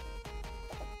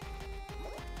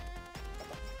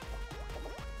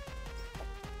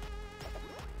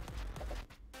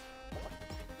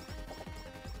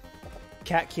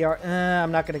 Cat Kiara.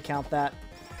 I'm not going to count that.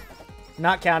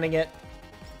 Not counting it.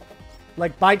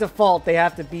 Like, by default, they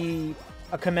have to be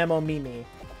a Kimemo Mimi.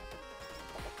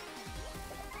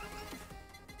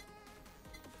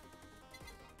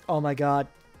 Oh my god.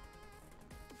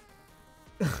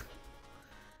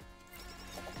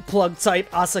 Plug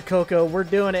type Asakoko. We're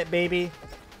doing it, baby.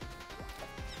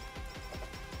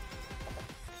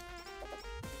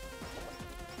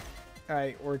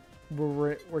 Alright, we're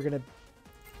gonna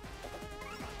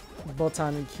Botan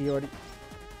and Coyote.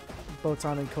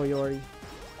 Botan and Koyori.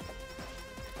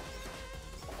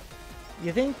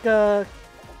 You think, oh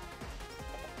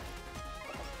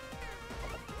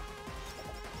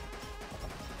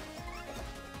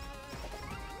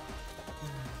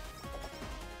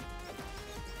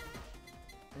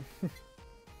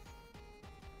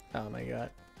my god.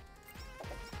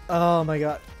 Oh my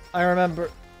god. I remember...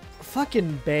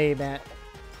 Fucking Bay, man.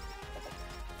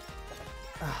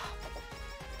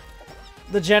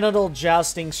 The genital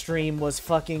jousting stream was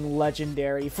fucking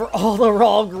legendary for all the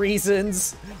wrong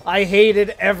reasons. I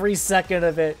hated every second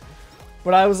of it.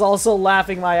 But I was also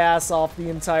laughing my ass off the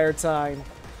entire time.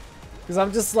 Because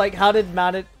I'm just like, how did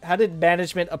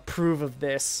management approve of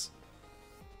this?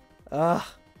 Ugh.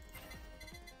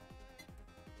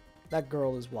 That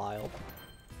girl is wild.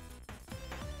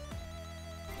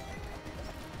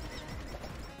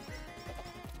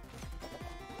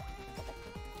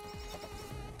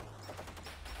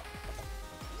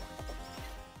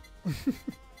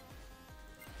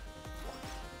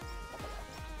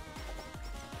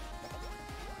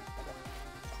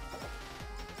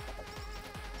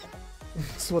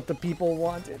 It's what the people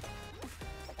wanted.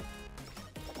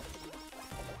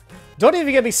 Don't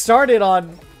even get me started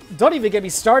on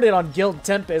Guild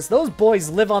Tempest. Those boys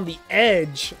live on the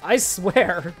edge. I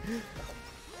swear.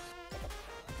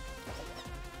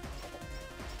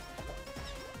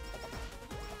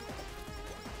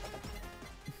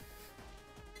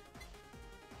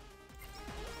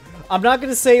 I'm not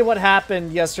gonna say what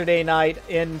happened yesterday night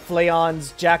in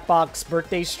Flayon's Jackbox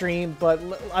birthday stream, but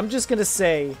I'm just gonna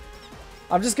say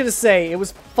it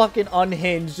was fucking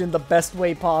unhinged in the best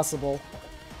way possible.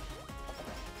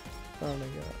 Oh my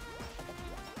god.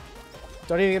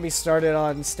 Don't even get me started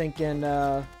on stinking,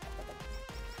 And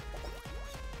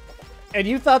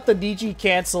you thought the DG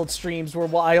canceled streams were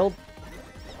wild?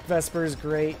 Vesper's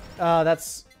great. I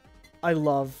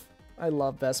love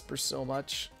Vesper so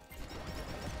much.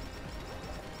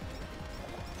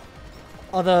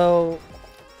 Although,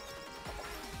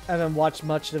 I haven't watched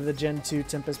much of the Gen 2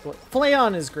 Tempest.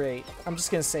 Flayon is great. I'm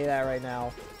just gonna say that right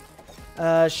now.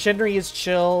 Shenri is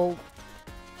chill.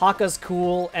 Haka's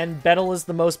cool. And Bettel is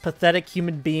the most pathetic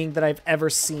human being that I've ever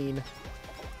seen.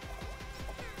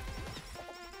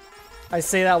 I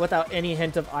say that without any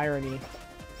hint of irony.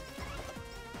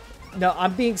 No,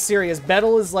 I'm being serious.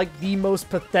 Bettel is like the most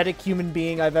pathetic human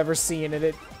being I've ever seen. And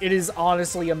it is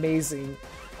honestly amazing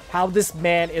how this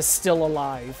man is still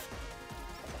alive.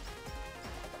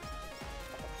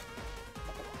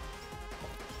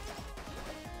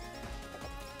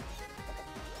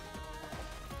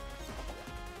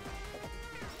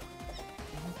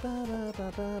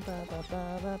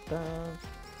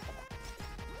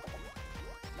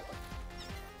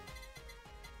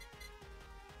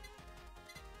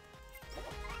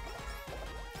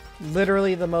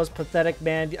 Literally the most pathetic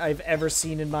man I've ever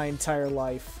seen in my entire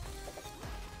life.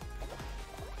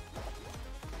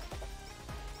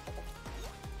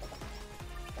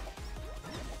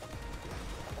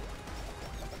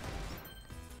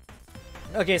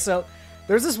 Okay, so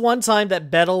there's this one time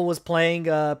that Bettel was playing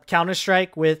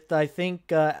Counter-Strike with, I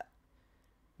think,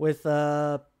 with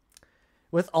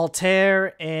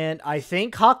Altair and I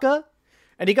think Haka,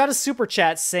 and he got a super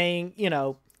chat saying, you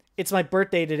know, it's my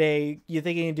birthday today, you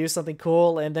think you can do something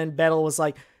cool? And then Bettel was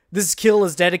like, this kill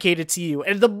is dedicated to you.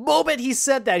 And the moment he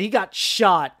said that, he got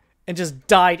shot and just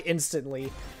died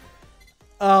instantly.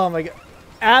 Oh my god.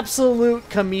 Absolute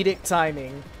comedic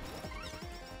timing.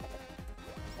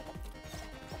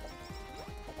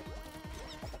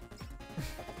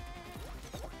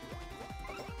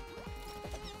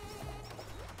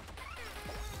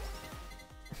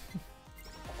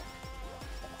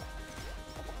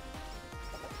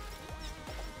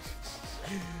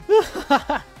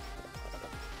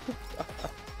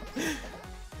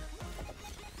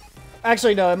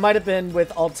 Actually, no, it might have been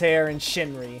with Altair and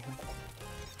Shinri.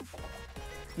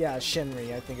 Yeah,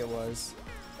 Shinri, I think it was.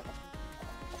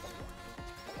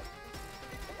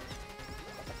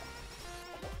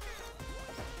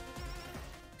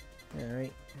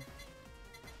 Alright.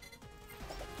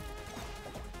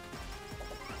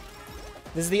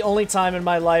 This is the only time in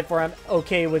my life where I'm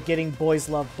okay with getting boys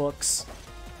love books.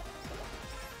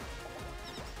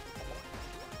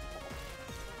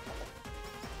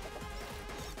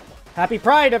 Happy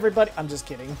Pride, everybody! I'm just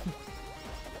kidding.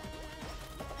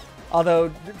 Although,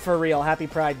 for real, happy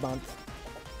Pride Month.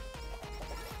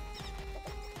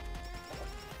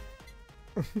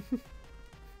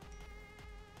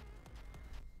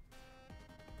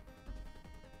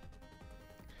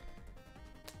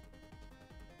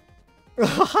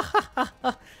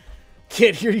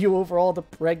 Can't hear you over all the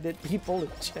pregnant people in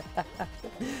chat.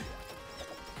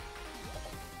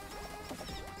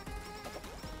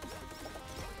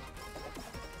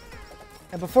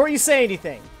 And before you say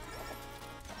anything,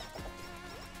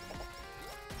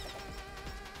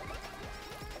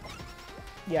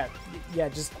 yeah,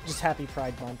 just happy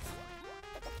Pride Month.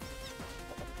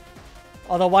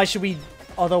 Although why should we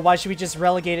just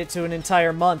relegate it to an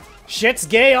entire month? Shit's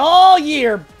gay all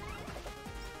year.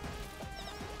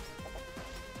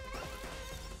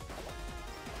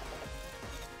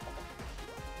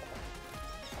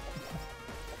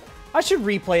 I should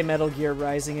replay Metal Gear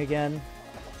Rising again.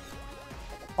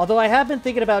 Although I have been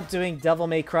thinking about doing Devil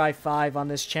May Cry 5 on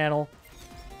this channel.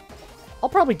 I'll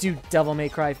probably do Devil May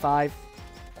Cry 5.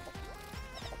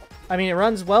 I mean, it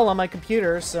runs well on my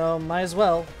computer, so might as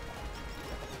well.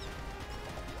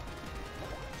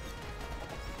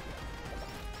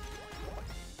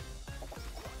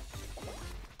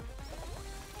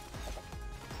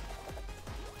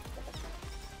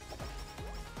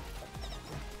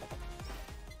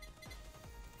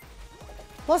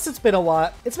 Plus, it's been a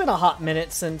while. It's been a hot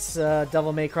minute since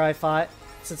Devil May Cry 5,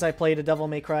 since I played a Devil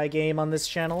May Cry game on this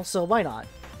channel, so why not?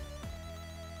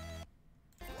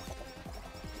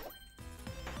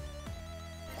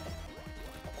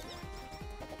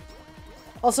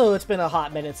 Also, it's been a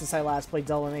hot minute since I last played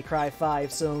Devil May Cry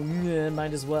 5, so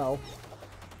might as well.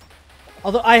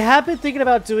 Although, I have been thinking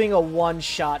about doing a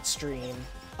one-shot stream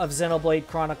of Xenoblade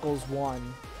Chronicles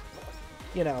 1.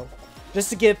 You know, just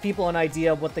to give people an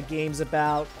idea of what the game's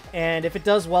about, and if it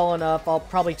does well enough, I'll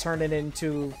probably turn it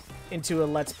into a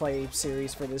Let's Play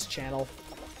series for this channel.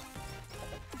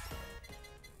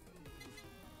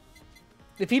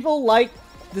 If people like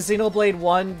the Xenoblade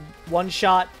 1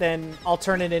 one-shot, then I'll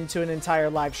turn it into an entire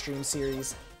live stream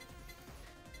series.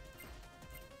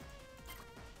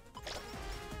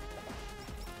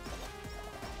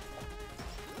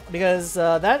 Because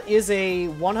that is a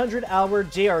 100-hour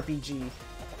JRPG.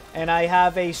 And I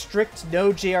have a strict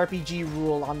no JRPG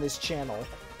rule on this channel.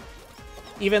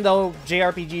 Even though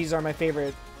JRPGs are my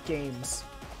favorite games.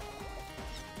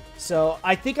 So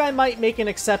I think I might make an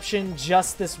exception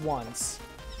just this once.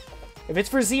 If it's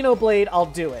for Xenoblade, I'll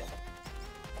do it.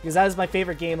 Because that is my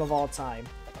favorite game of all time.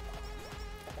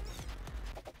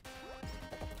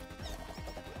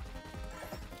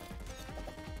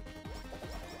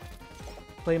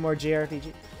 Play more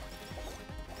JRPG.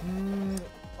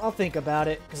 I'll think about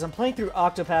it, because I'm playing through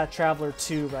Octopath Traveler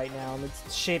 2 right now, and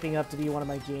it's shaping up to be one of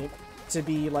my to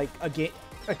be like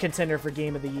a contender for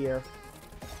Game of the Year.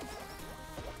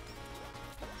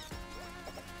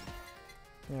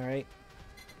 Alright.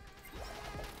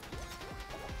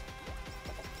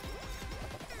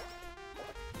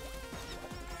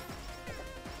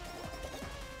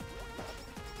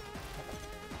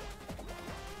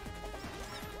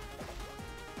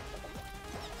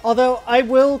 Although, I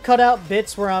will cut out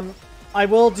bits where I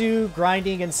will do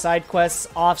grinding and side quests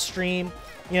off stream,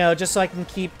 you know, just so I can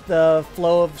keep the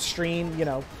flow of stream, you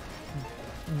know,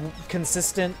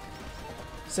 consistent.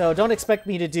 So don't expect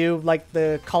me to do, like,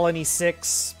 the Colony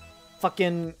 6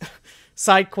 fucking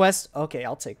side quest. Okay,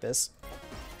 I'll take this.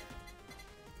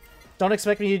 Don't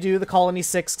expect me to do the Colony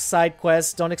 6 side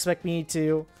quest. Don't expect me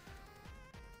to...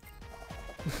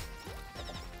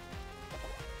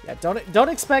 yeah, don't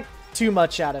expect too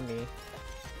much out of me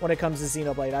when it comes to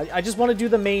Xenoblade. I just want to do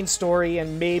the main story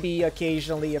and maybe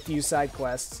occasionally a few side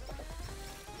quests.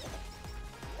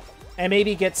 And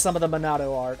maybe get some of the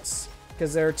Monado arts,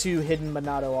 because there are 2 hidden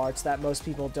Monado arts that most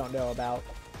people don't know about.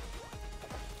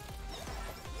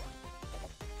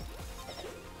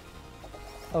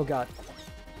 Oh god.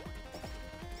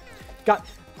 God,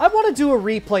 I want to do a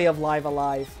replay of Live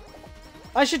Alive.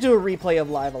 I should do a replay of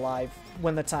Live Alive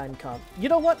when the time comes. You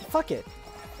know what? Fuck it.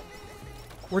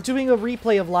 We're doing a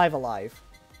replay of Live Alive.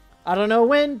 I don't know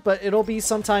when, but it'll be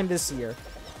sometime this year.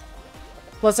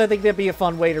 Plus, I think that'd be a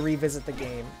fun way to revisit the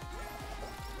game.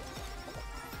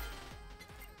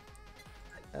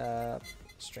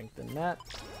 Strengthen that.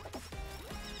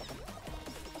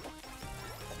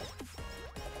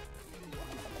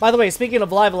 By the way, speaking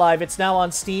of Live Alive, it's now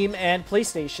on Steam and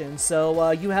PlayStation,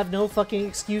 so you have no fucking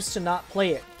excuse to not play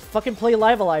it. Fucking play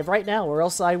Live Alive right now, or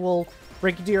else I will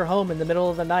break into your home in the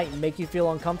middle of the night and make you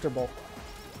feel uncomfortable.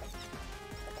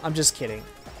 I'm just kidding.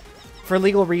 For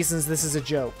legal reasons, this is a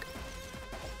joke.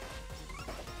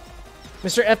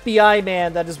 Mr. FBI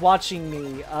man that is watching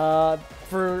me,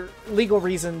 for legal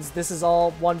reasons, this is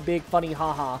all one big funny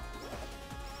haha.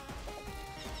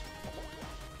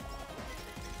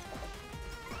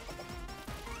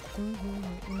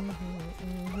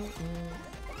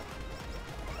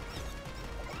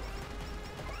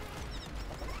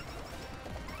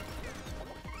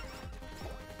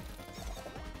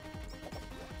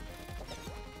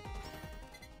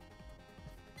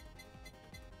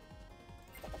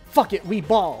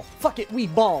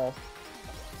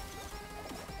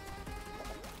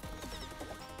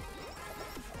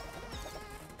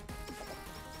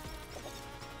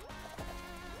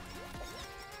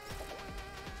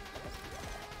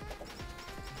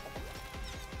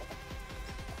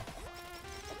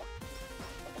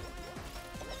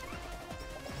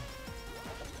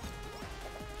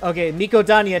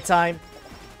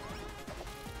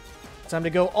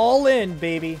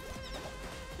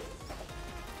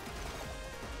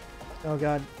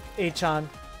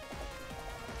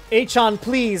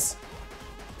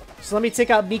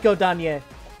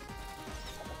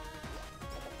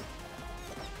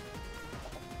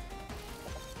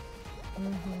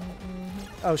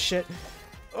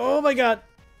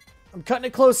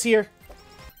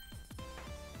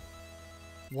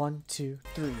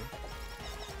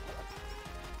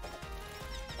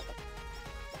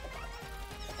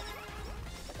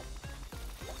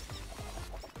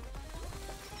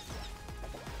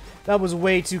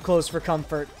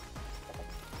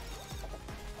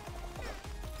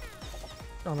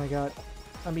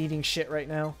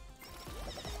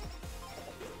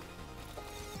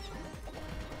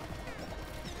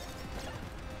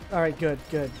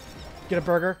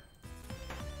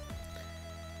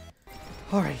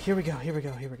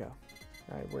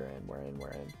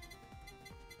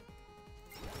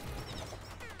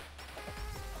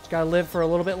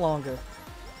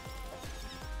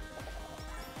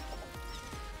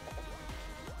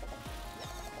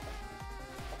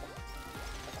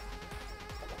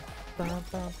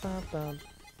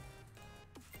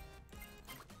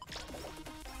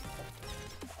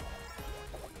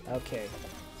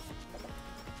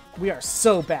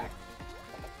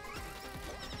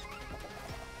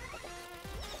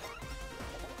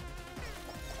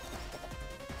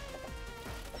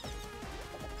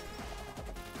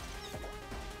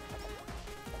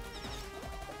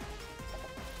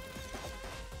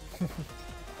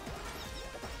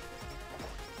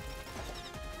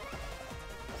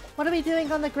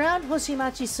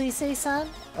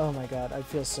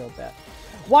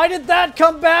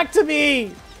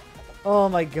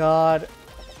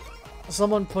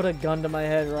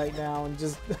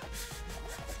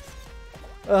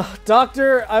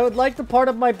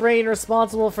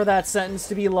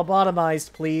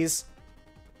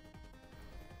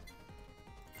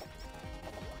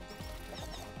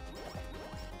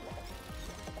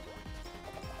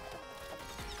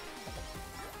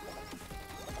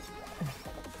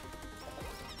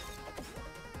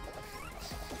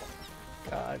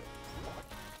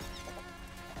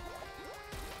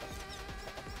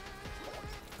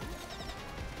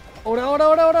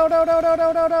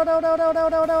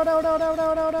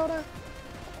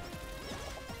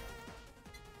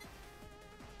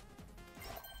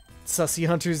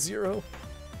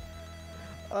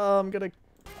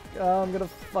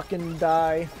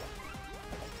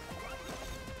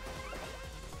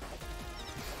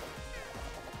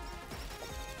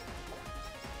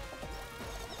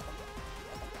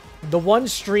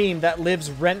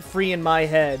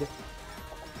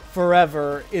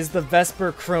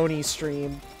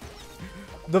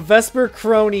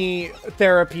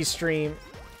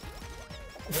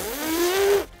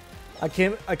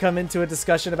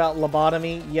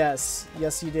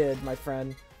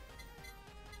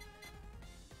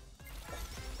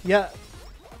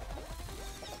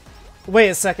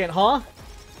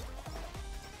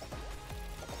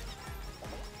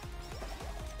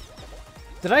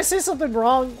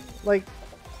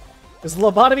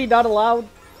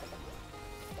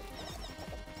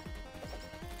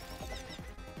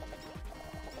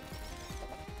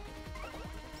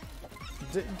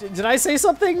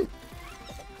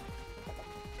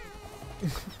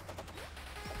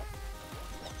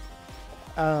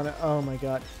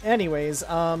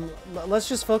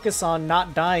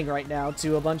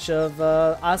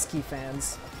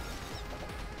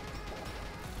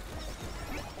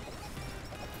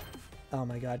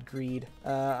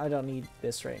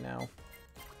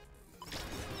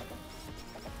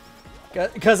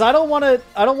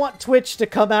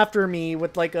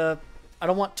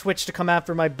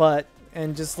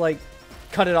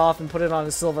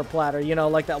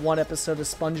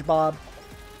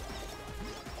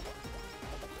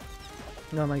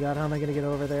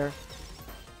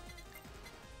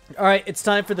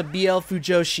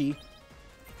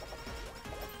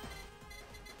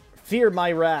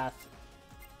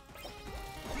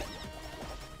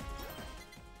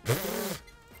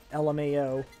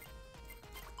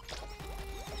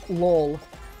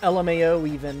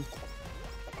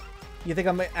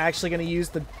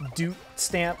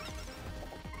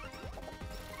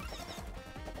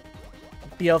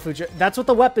 BL Fujo. That's what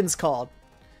the weapon's called.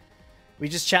 We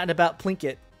just chatting about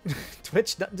Plinkett.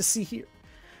 Twitch, nothing to see here.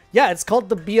 Yeah, it's called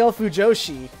the BL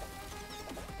Fujoshi.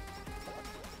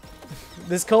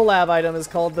 This collab item is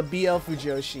called the BL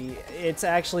Fujoshi. It's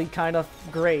actually kind of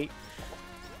great.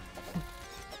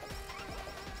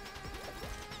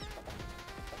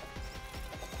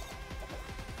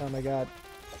 Oh my god.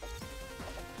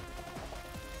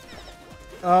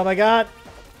 Oh my god.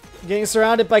 I'm getting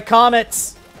surrounded by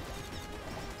comets.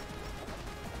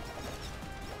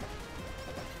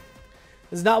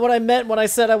 This is not what I meant when I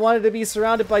said I wanted to be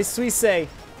surrounded by Suisei.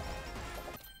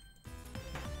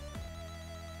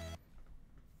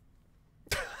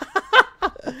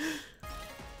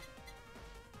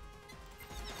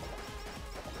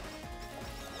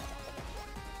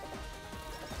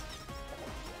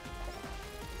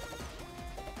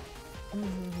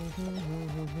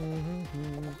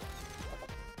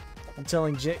 I'm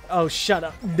telling Jay. Oh, shut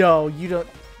up. No, you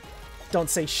don't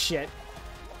say shit.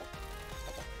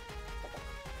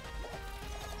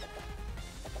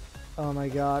 Oh my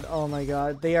god, oh my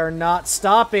god. They are not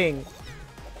stopping.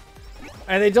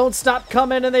 And they don't stop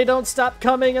coming, and they don't stop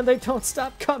coming, and they don't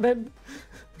stop coming.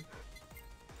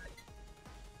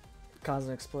 Cause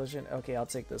an explosion. Okay, I'll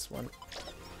take this one.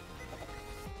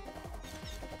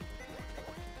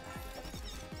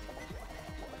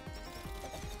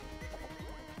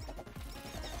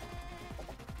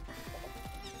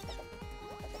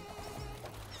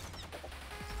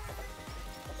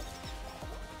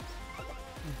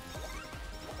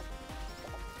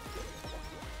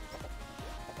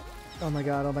 Oh my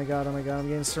god, oh my god, oh my god, I'm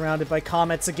getting surrounded by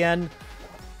comets again.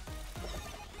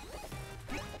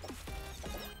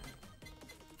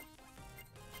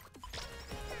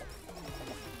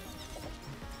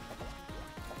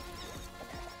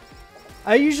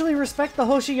 I usually respect the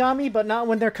Hoshiyami, but not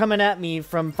when they're coming at me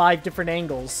from 5 different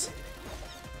angles.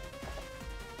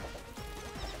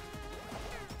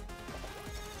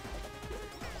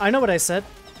 I know what I said.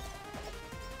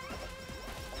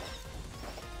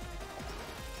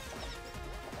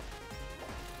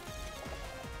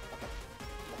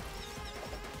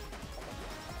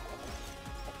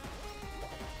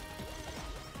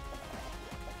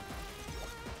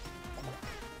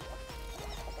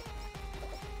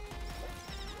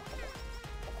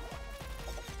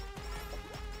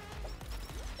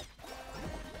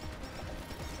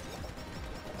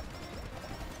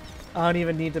 I don't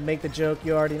even need to make the joke,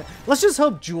 you already know. Let's just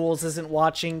hope Jules isn't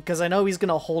watching, because I know he's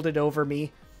gonna hold it over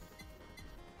me.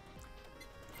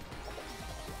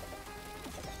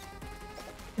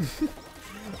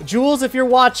 Jules, if you're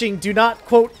watching, do not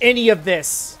quote any of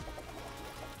this.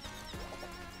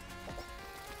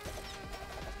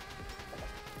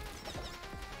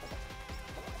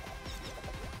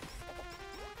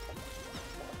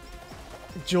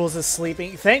 Jules is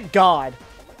sleeping. Thank God.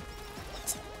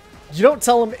 You don't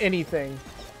tell him anything.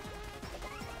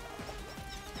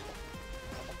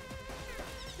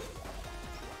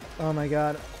 Oh my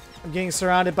god. I'm getting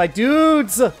surrounded by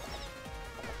dudes!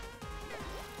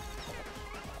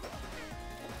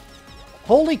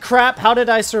 Holy crap, how did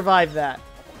I survive that?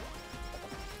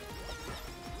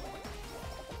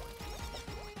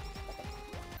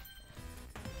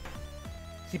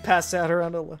 He passed out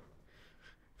around a...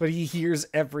 But he hears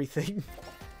everything.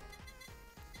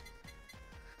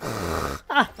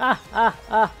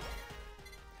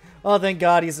 Oh, thank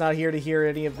God he's not here to hear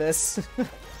any of this.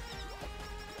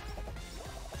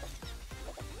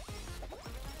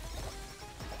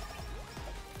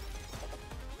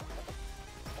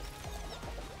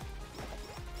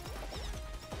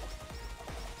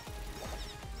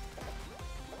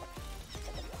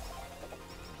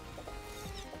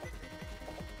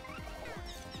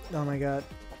 Oh my God.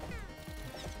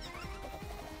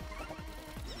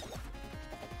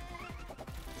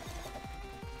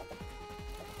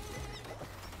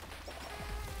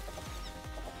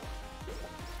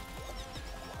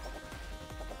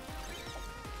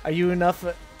 Are you enough?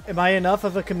 Am I enough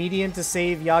of a comedian to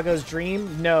save Yago's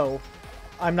dream? No.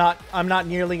 I'm not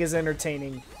nearly as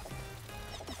entertaining.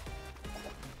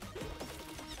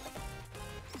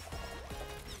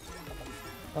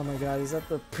 Oh my god, is that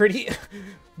the pretty...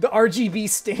 the RGB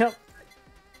stamp?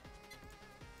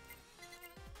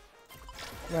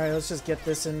 Alright, let's just get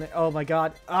this in. Oh my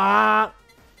god. Ah!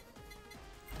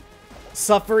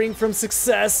 Suffering from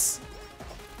success.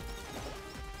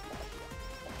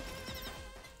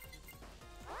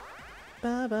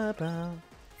 Ba ba ba.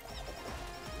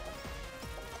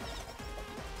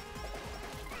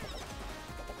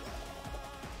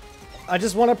 I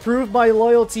just want to prove my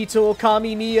loyalty to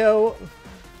Okami Neo.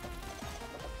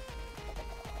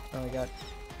 Oh my god.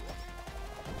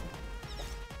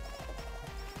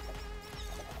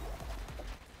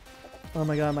 Oh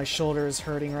my god, my shoulder is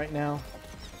hurting right now.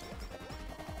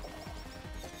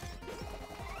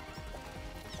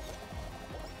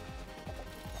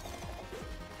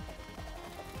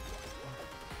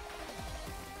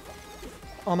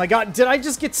 Oh my god, did I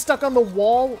just get stuck on the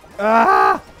wall?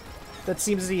 Ah! That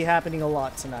seems to be happening a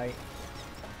lot tonight.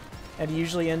 And it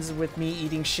usually ends with me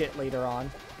eating shit later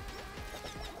on.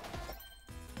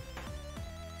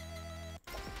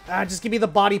 Ah, just give me the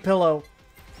body pillow.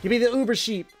 Give me the Uber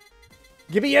sheep.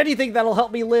 Give me anything that'll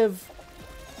help me live.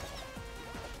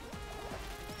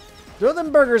 Throw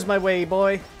them burgers my way,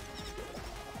 boy.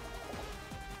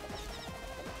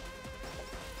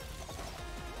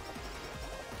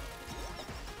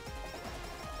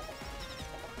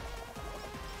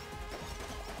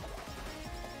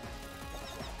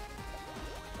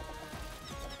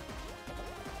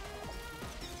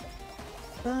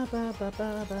 Ba, ba, ba,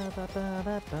 ba, ba, ba, ba,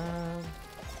 ba, ba.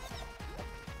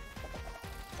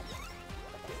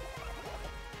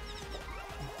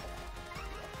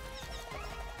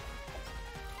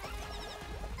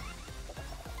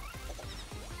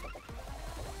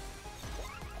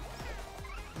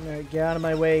 Alright, get out of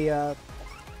my way.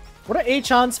 What are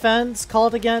A-chan's fans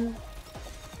called again?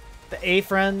 The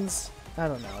A-friends? I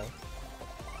don't know.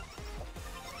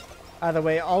 Either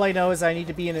way, all I know is I need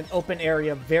to be in an open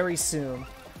area very soon.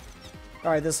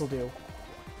 Alright, this'll do.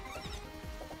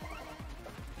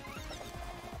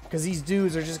 Because these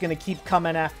dudes are just gonna keep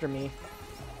coming after me.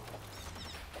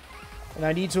 And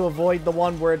I need to avoid the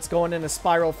one where it's going in a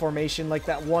spiral formation like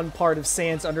that one part of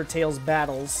Sans Undertale's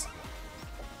battles.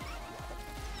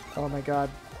 Oh my god.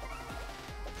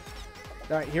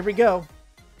 Alright, here we go.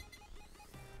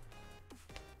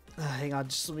 Hang on,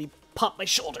 just let me pop my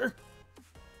shoulder.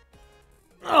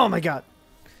 Oh my god.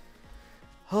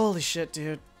 Holy shit,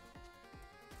 dude.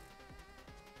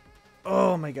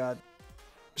 Oh my god.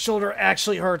 Shoulder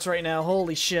actually hurts right now.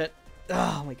 Holy shit.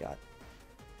 Oh my god.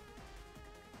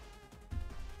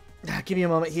 Give me a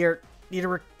moment here. Need to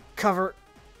recover.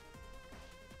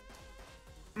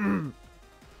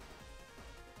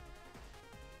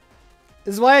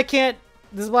 This is why I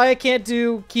can't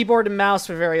do keyboard and mouse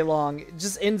for very long. It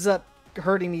just ends up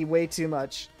hurting me way too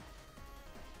much.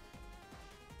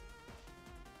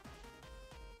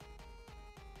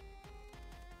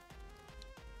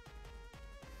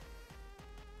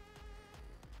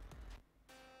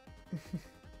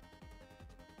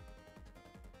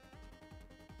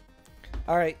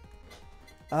 Alright.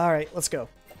 Alright, let's go.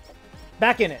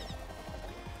 Back in it.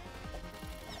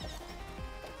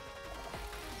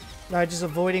 Alright, just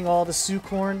avoiding all the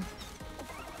Sukorn.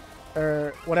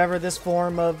 Or whatever this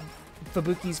form of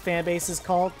Fubuki's fanbase is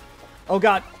called. Oh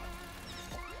god.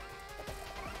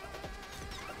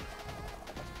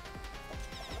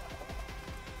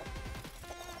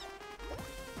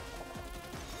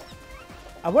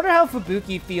 I wonder how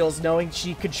Fubuki feels knowing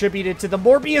she contributed to the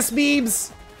Morbius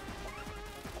memes!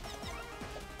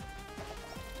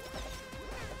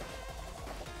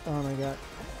 Oh my god.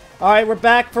 Alright, we're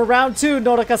back for round 2,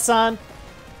 Norika-san.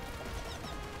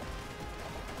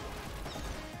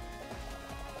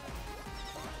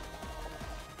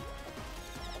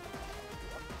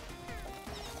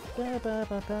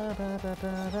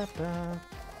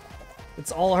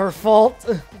 It's all her fault.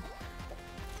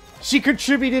 She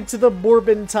contributed to the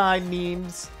Morbentine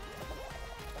memes.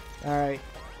 Alright.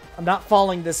 I'm not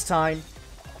falling this time.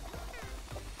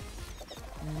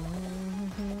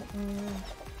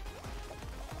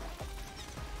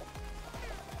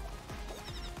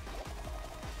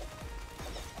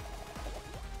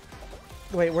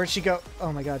 Wait, where'd she go?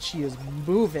 Oh my god, she is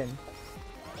moving.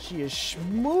 She is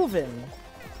moving.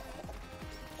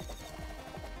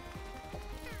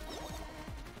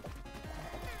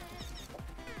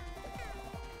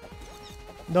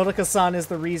 Norika-san is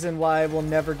the reason why I will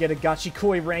never get a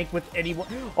Gachikoi rank with anyone.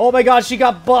 Oh my god, she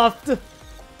got buffed!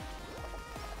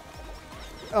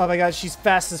 Oh my god, she's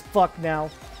fast as fuck now.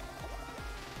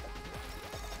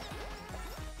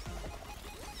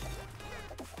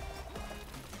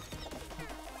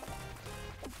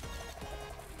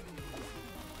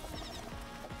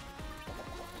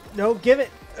 No, give it.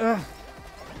 Ugh.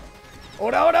 Oh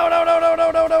no, no, no, no, no,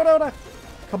 no, no, no, no, no.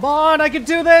 Come on, I can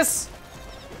do this.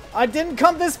 I didn't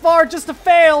come this far just to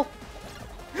fail.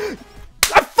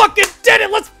 I fucking did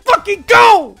it. Let's fucking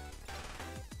go.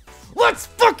 Let's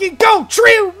fucking go.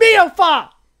 Trio Miofa.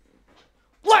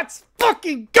 Let's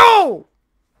fucking go.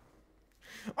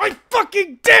 I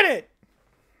fucking did it.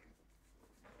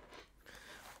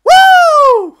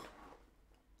 Woo!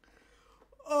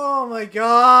 Oh my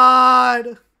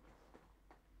god.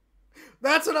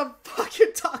 That's what I'm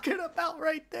fucking talking about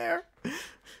right there.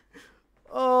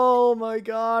 Oh my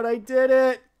god, I did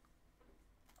it!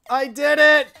 I did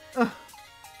it! Ugh.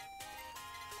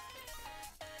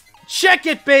 Check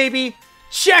it, baby!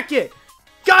 Check it!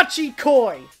 Gachi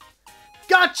Koi!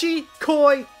 Gachi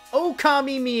Koi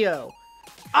Okami Mio!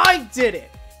 I did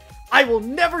it! I will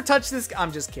never touch this.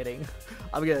 I'm just kidding.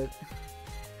 I'm gonna.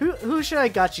 Who should I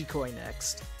Gachi Koi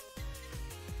next?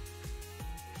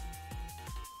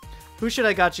 Who should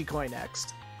I Gachi Koi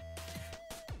next?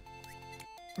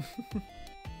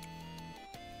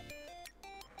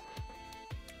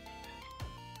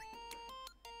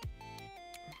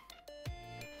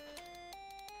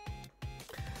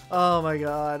 Oh my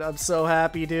god, I'm so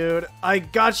happy, dude. I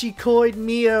Gachi Koi'd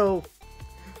Mio.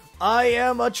 I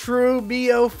am a true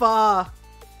Mio-fa.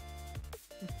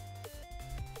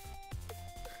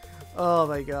 Oh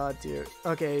my god, dude.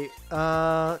 Okay,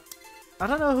 I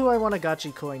don't know who I want to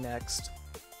Gachi Koi next.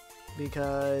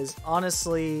 Because,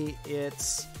 honestly,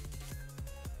 it's...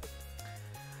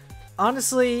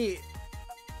 Honestly,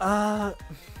 well...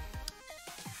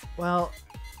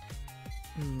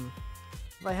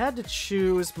 If I had to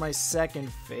choose my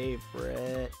second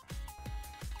favorite...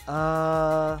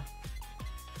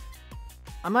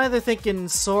 I'm either thinking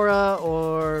Sora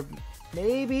or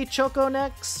maybe Choco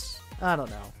next? I don't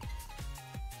know.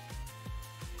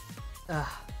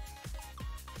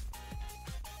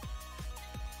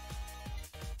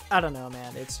 I don't know,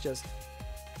 man. It's just...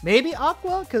 Maybe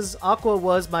Aqua? Because Aqua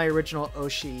was my original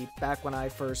Oshi back when I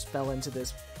first fell into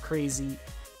this crazy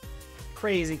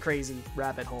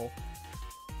rabbit hole.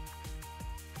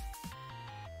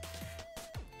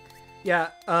 Yeah,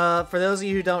 for those of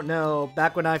you who don't know,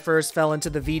 back when I first fell into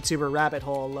the VTuber rabbit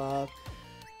hole,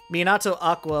 Minato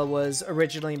Aqua was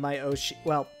originally my Oshi.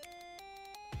 Well,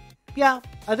 yeah,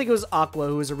 I think it was Aqua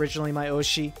who was originally my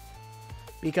Oshi.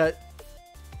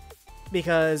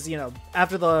 Because, you know,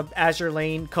 after the Azure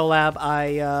Lane collab,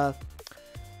 I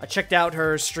checked out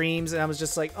her streams and I was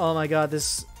just like, oh my god,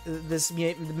 this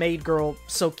maid girl,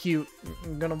 so cute.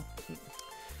 I'm gonna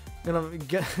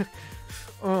get...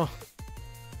 oh.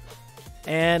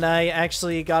 And I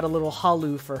actually got a little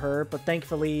halu for her, but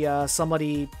thankfully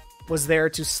somebody was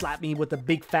there to slap me with a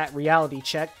big fat reality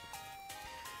check.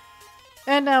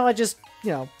 And now I just, you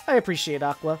know, I appreciate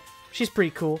Aqua. She's pretty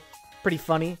cool, pretty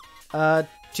funny.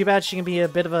 Too bad she can be a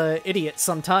bit of an idiot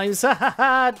sometimes.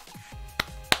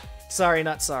 Sorry,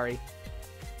 not sorry.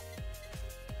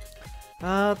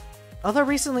 Although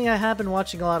recently I have been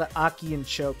watching a lot of Aki and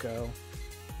Choco.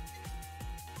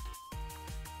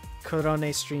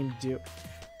 Korone stream do.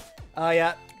 Oh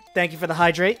yeah, thank you for the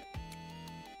hydrate.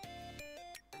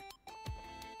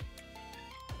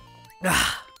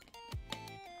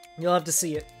 You'll have to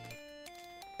see it.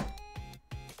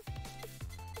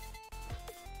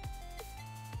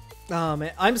 Oh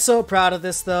man, I'm so proud of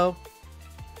this though.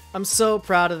 I'm so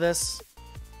proud of this.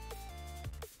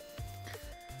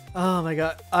 Oh my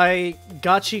god, I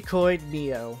Gachi Koi'd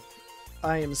Mio.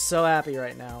 I am so happy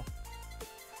right now.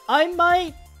 I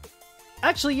might...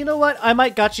 Actually, you know what? I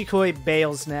might Gachi Koi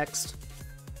Bales next.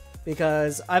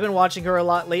 Because I've been watching her a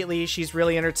lot lately. She's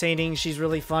really entertaining. She's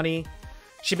really funny.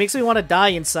 She makes me want to die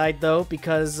inside, though,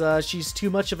 because she's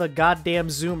too much of a goddamn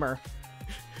zoomer.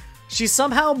 She's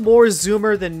somehow more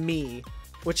zoomer than me,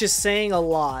 which is saying a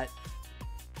lot.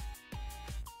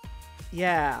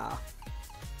 Yeah.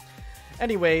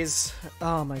 Anyways,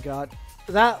 oh my god.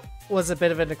 That was a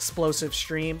bit of an explosive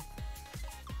stream.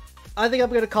 I think I'm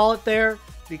going to call it there.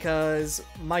 Because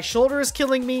my shoulder is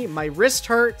killing me, my wrist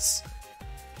hurts,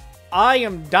 I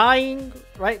am dying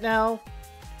right now.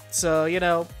 So, you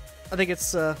know, I think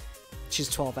it's, she's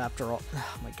 12 after all.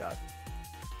 Oh my god.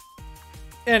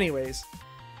 Anyways,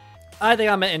 I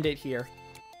think I'm gonna end it here.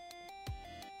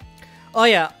 Oh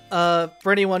yeah,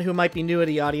 for anyone who might be new to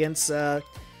the audience,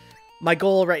 my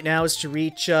goal right now is to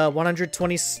reach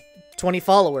 120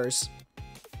 followers.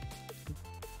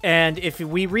 And if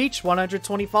we reach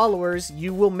 120 followers,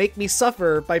 you will make me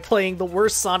suffer by playing the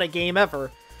worst Sonic game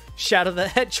ever, Shadow the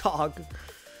Hedgehog.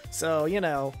 So, you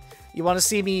know, you want to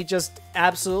see me just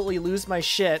absolutely lose my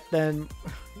shit, then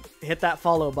hit that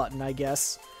follow button, I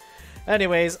guess.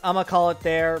 Anyways, I'm gonna call it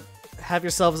there. Have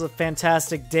yourselves a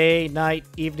fantastic day, night,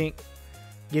 evening.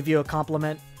 Give you a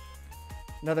compliment.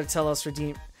 Another Telos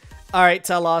redeem. Alright,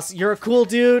 Telos, you're a cool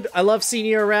dude. I love seeing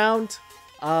you around.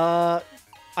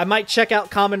 I might check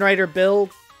out Kamen Rider Bill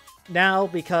now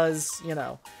because, you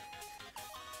know.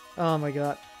 Oh my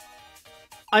god.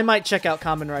 I might check out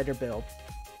Kamen Rider Bill.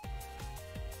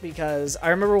 Because I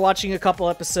remember watching a couple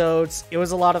episodes. It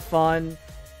was a lot of fun.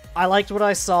 I liked what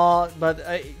I saw, but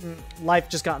life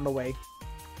just got in the way.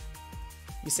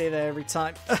 You say that every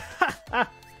time.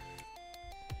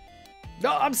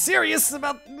 No, I'm serious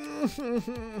about...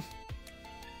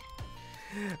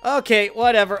 Okay,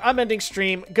 whatever. I'm ending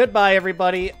stream. Goodbye,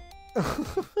 everybody.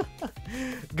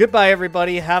 Goodbye,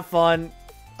 everybody. Have fun.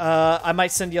 I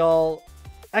might send y'all...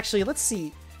 Actually, let's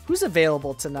see. Who's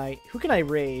available tonight? Who can I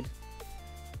raid?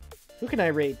 Who can I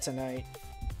raid tonight?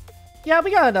 Yeah,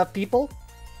 we got enough people.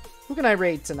 Who can I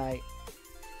raid tonight?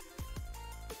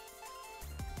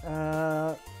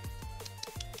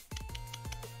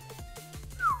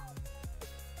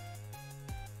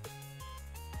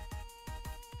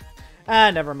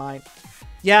 Never mind.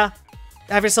 Yeah.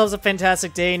 Have yourselves a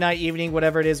fantastic day, night, evening,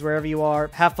 whatever it is, wherever you are.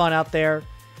 Have fun out there.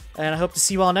 And I hope to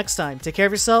see you all next time. Take care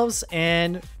of yourselves,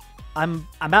 and I'm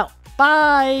out.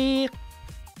 Bye!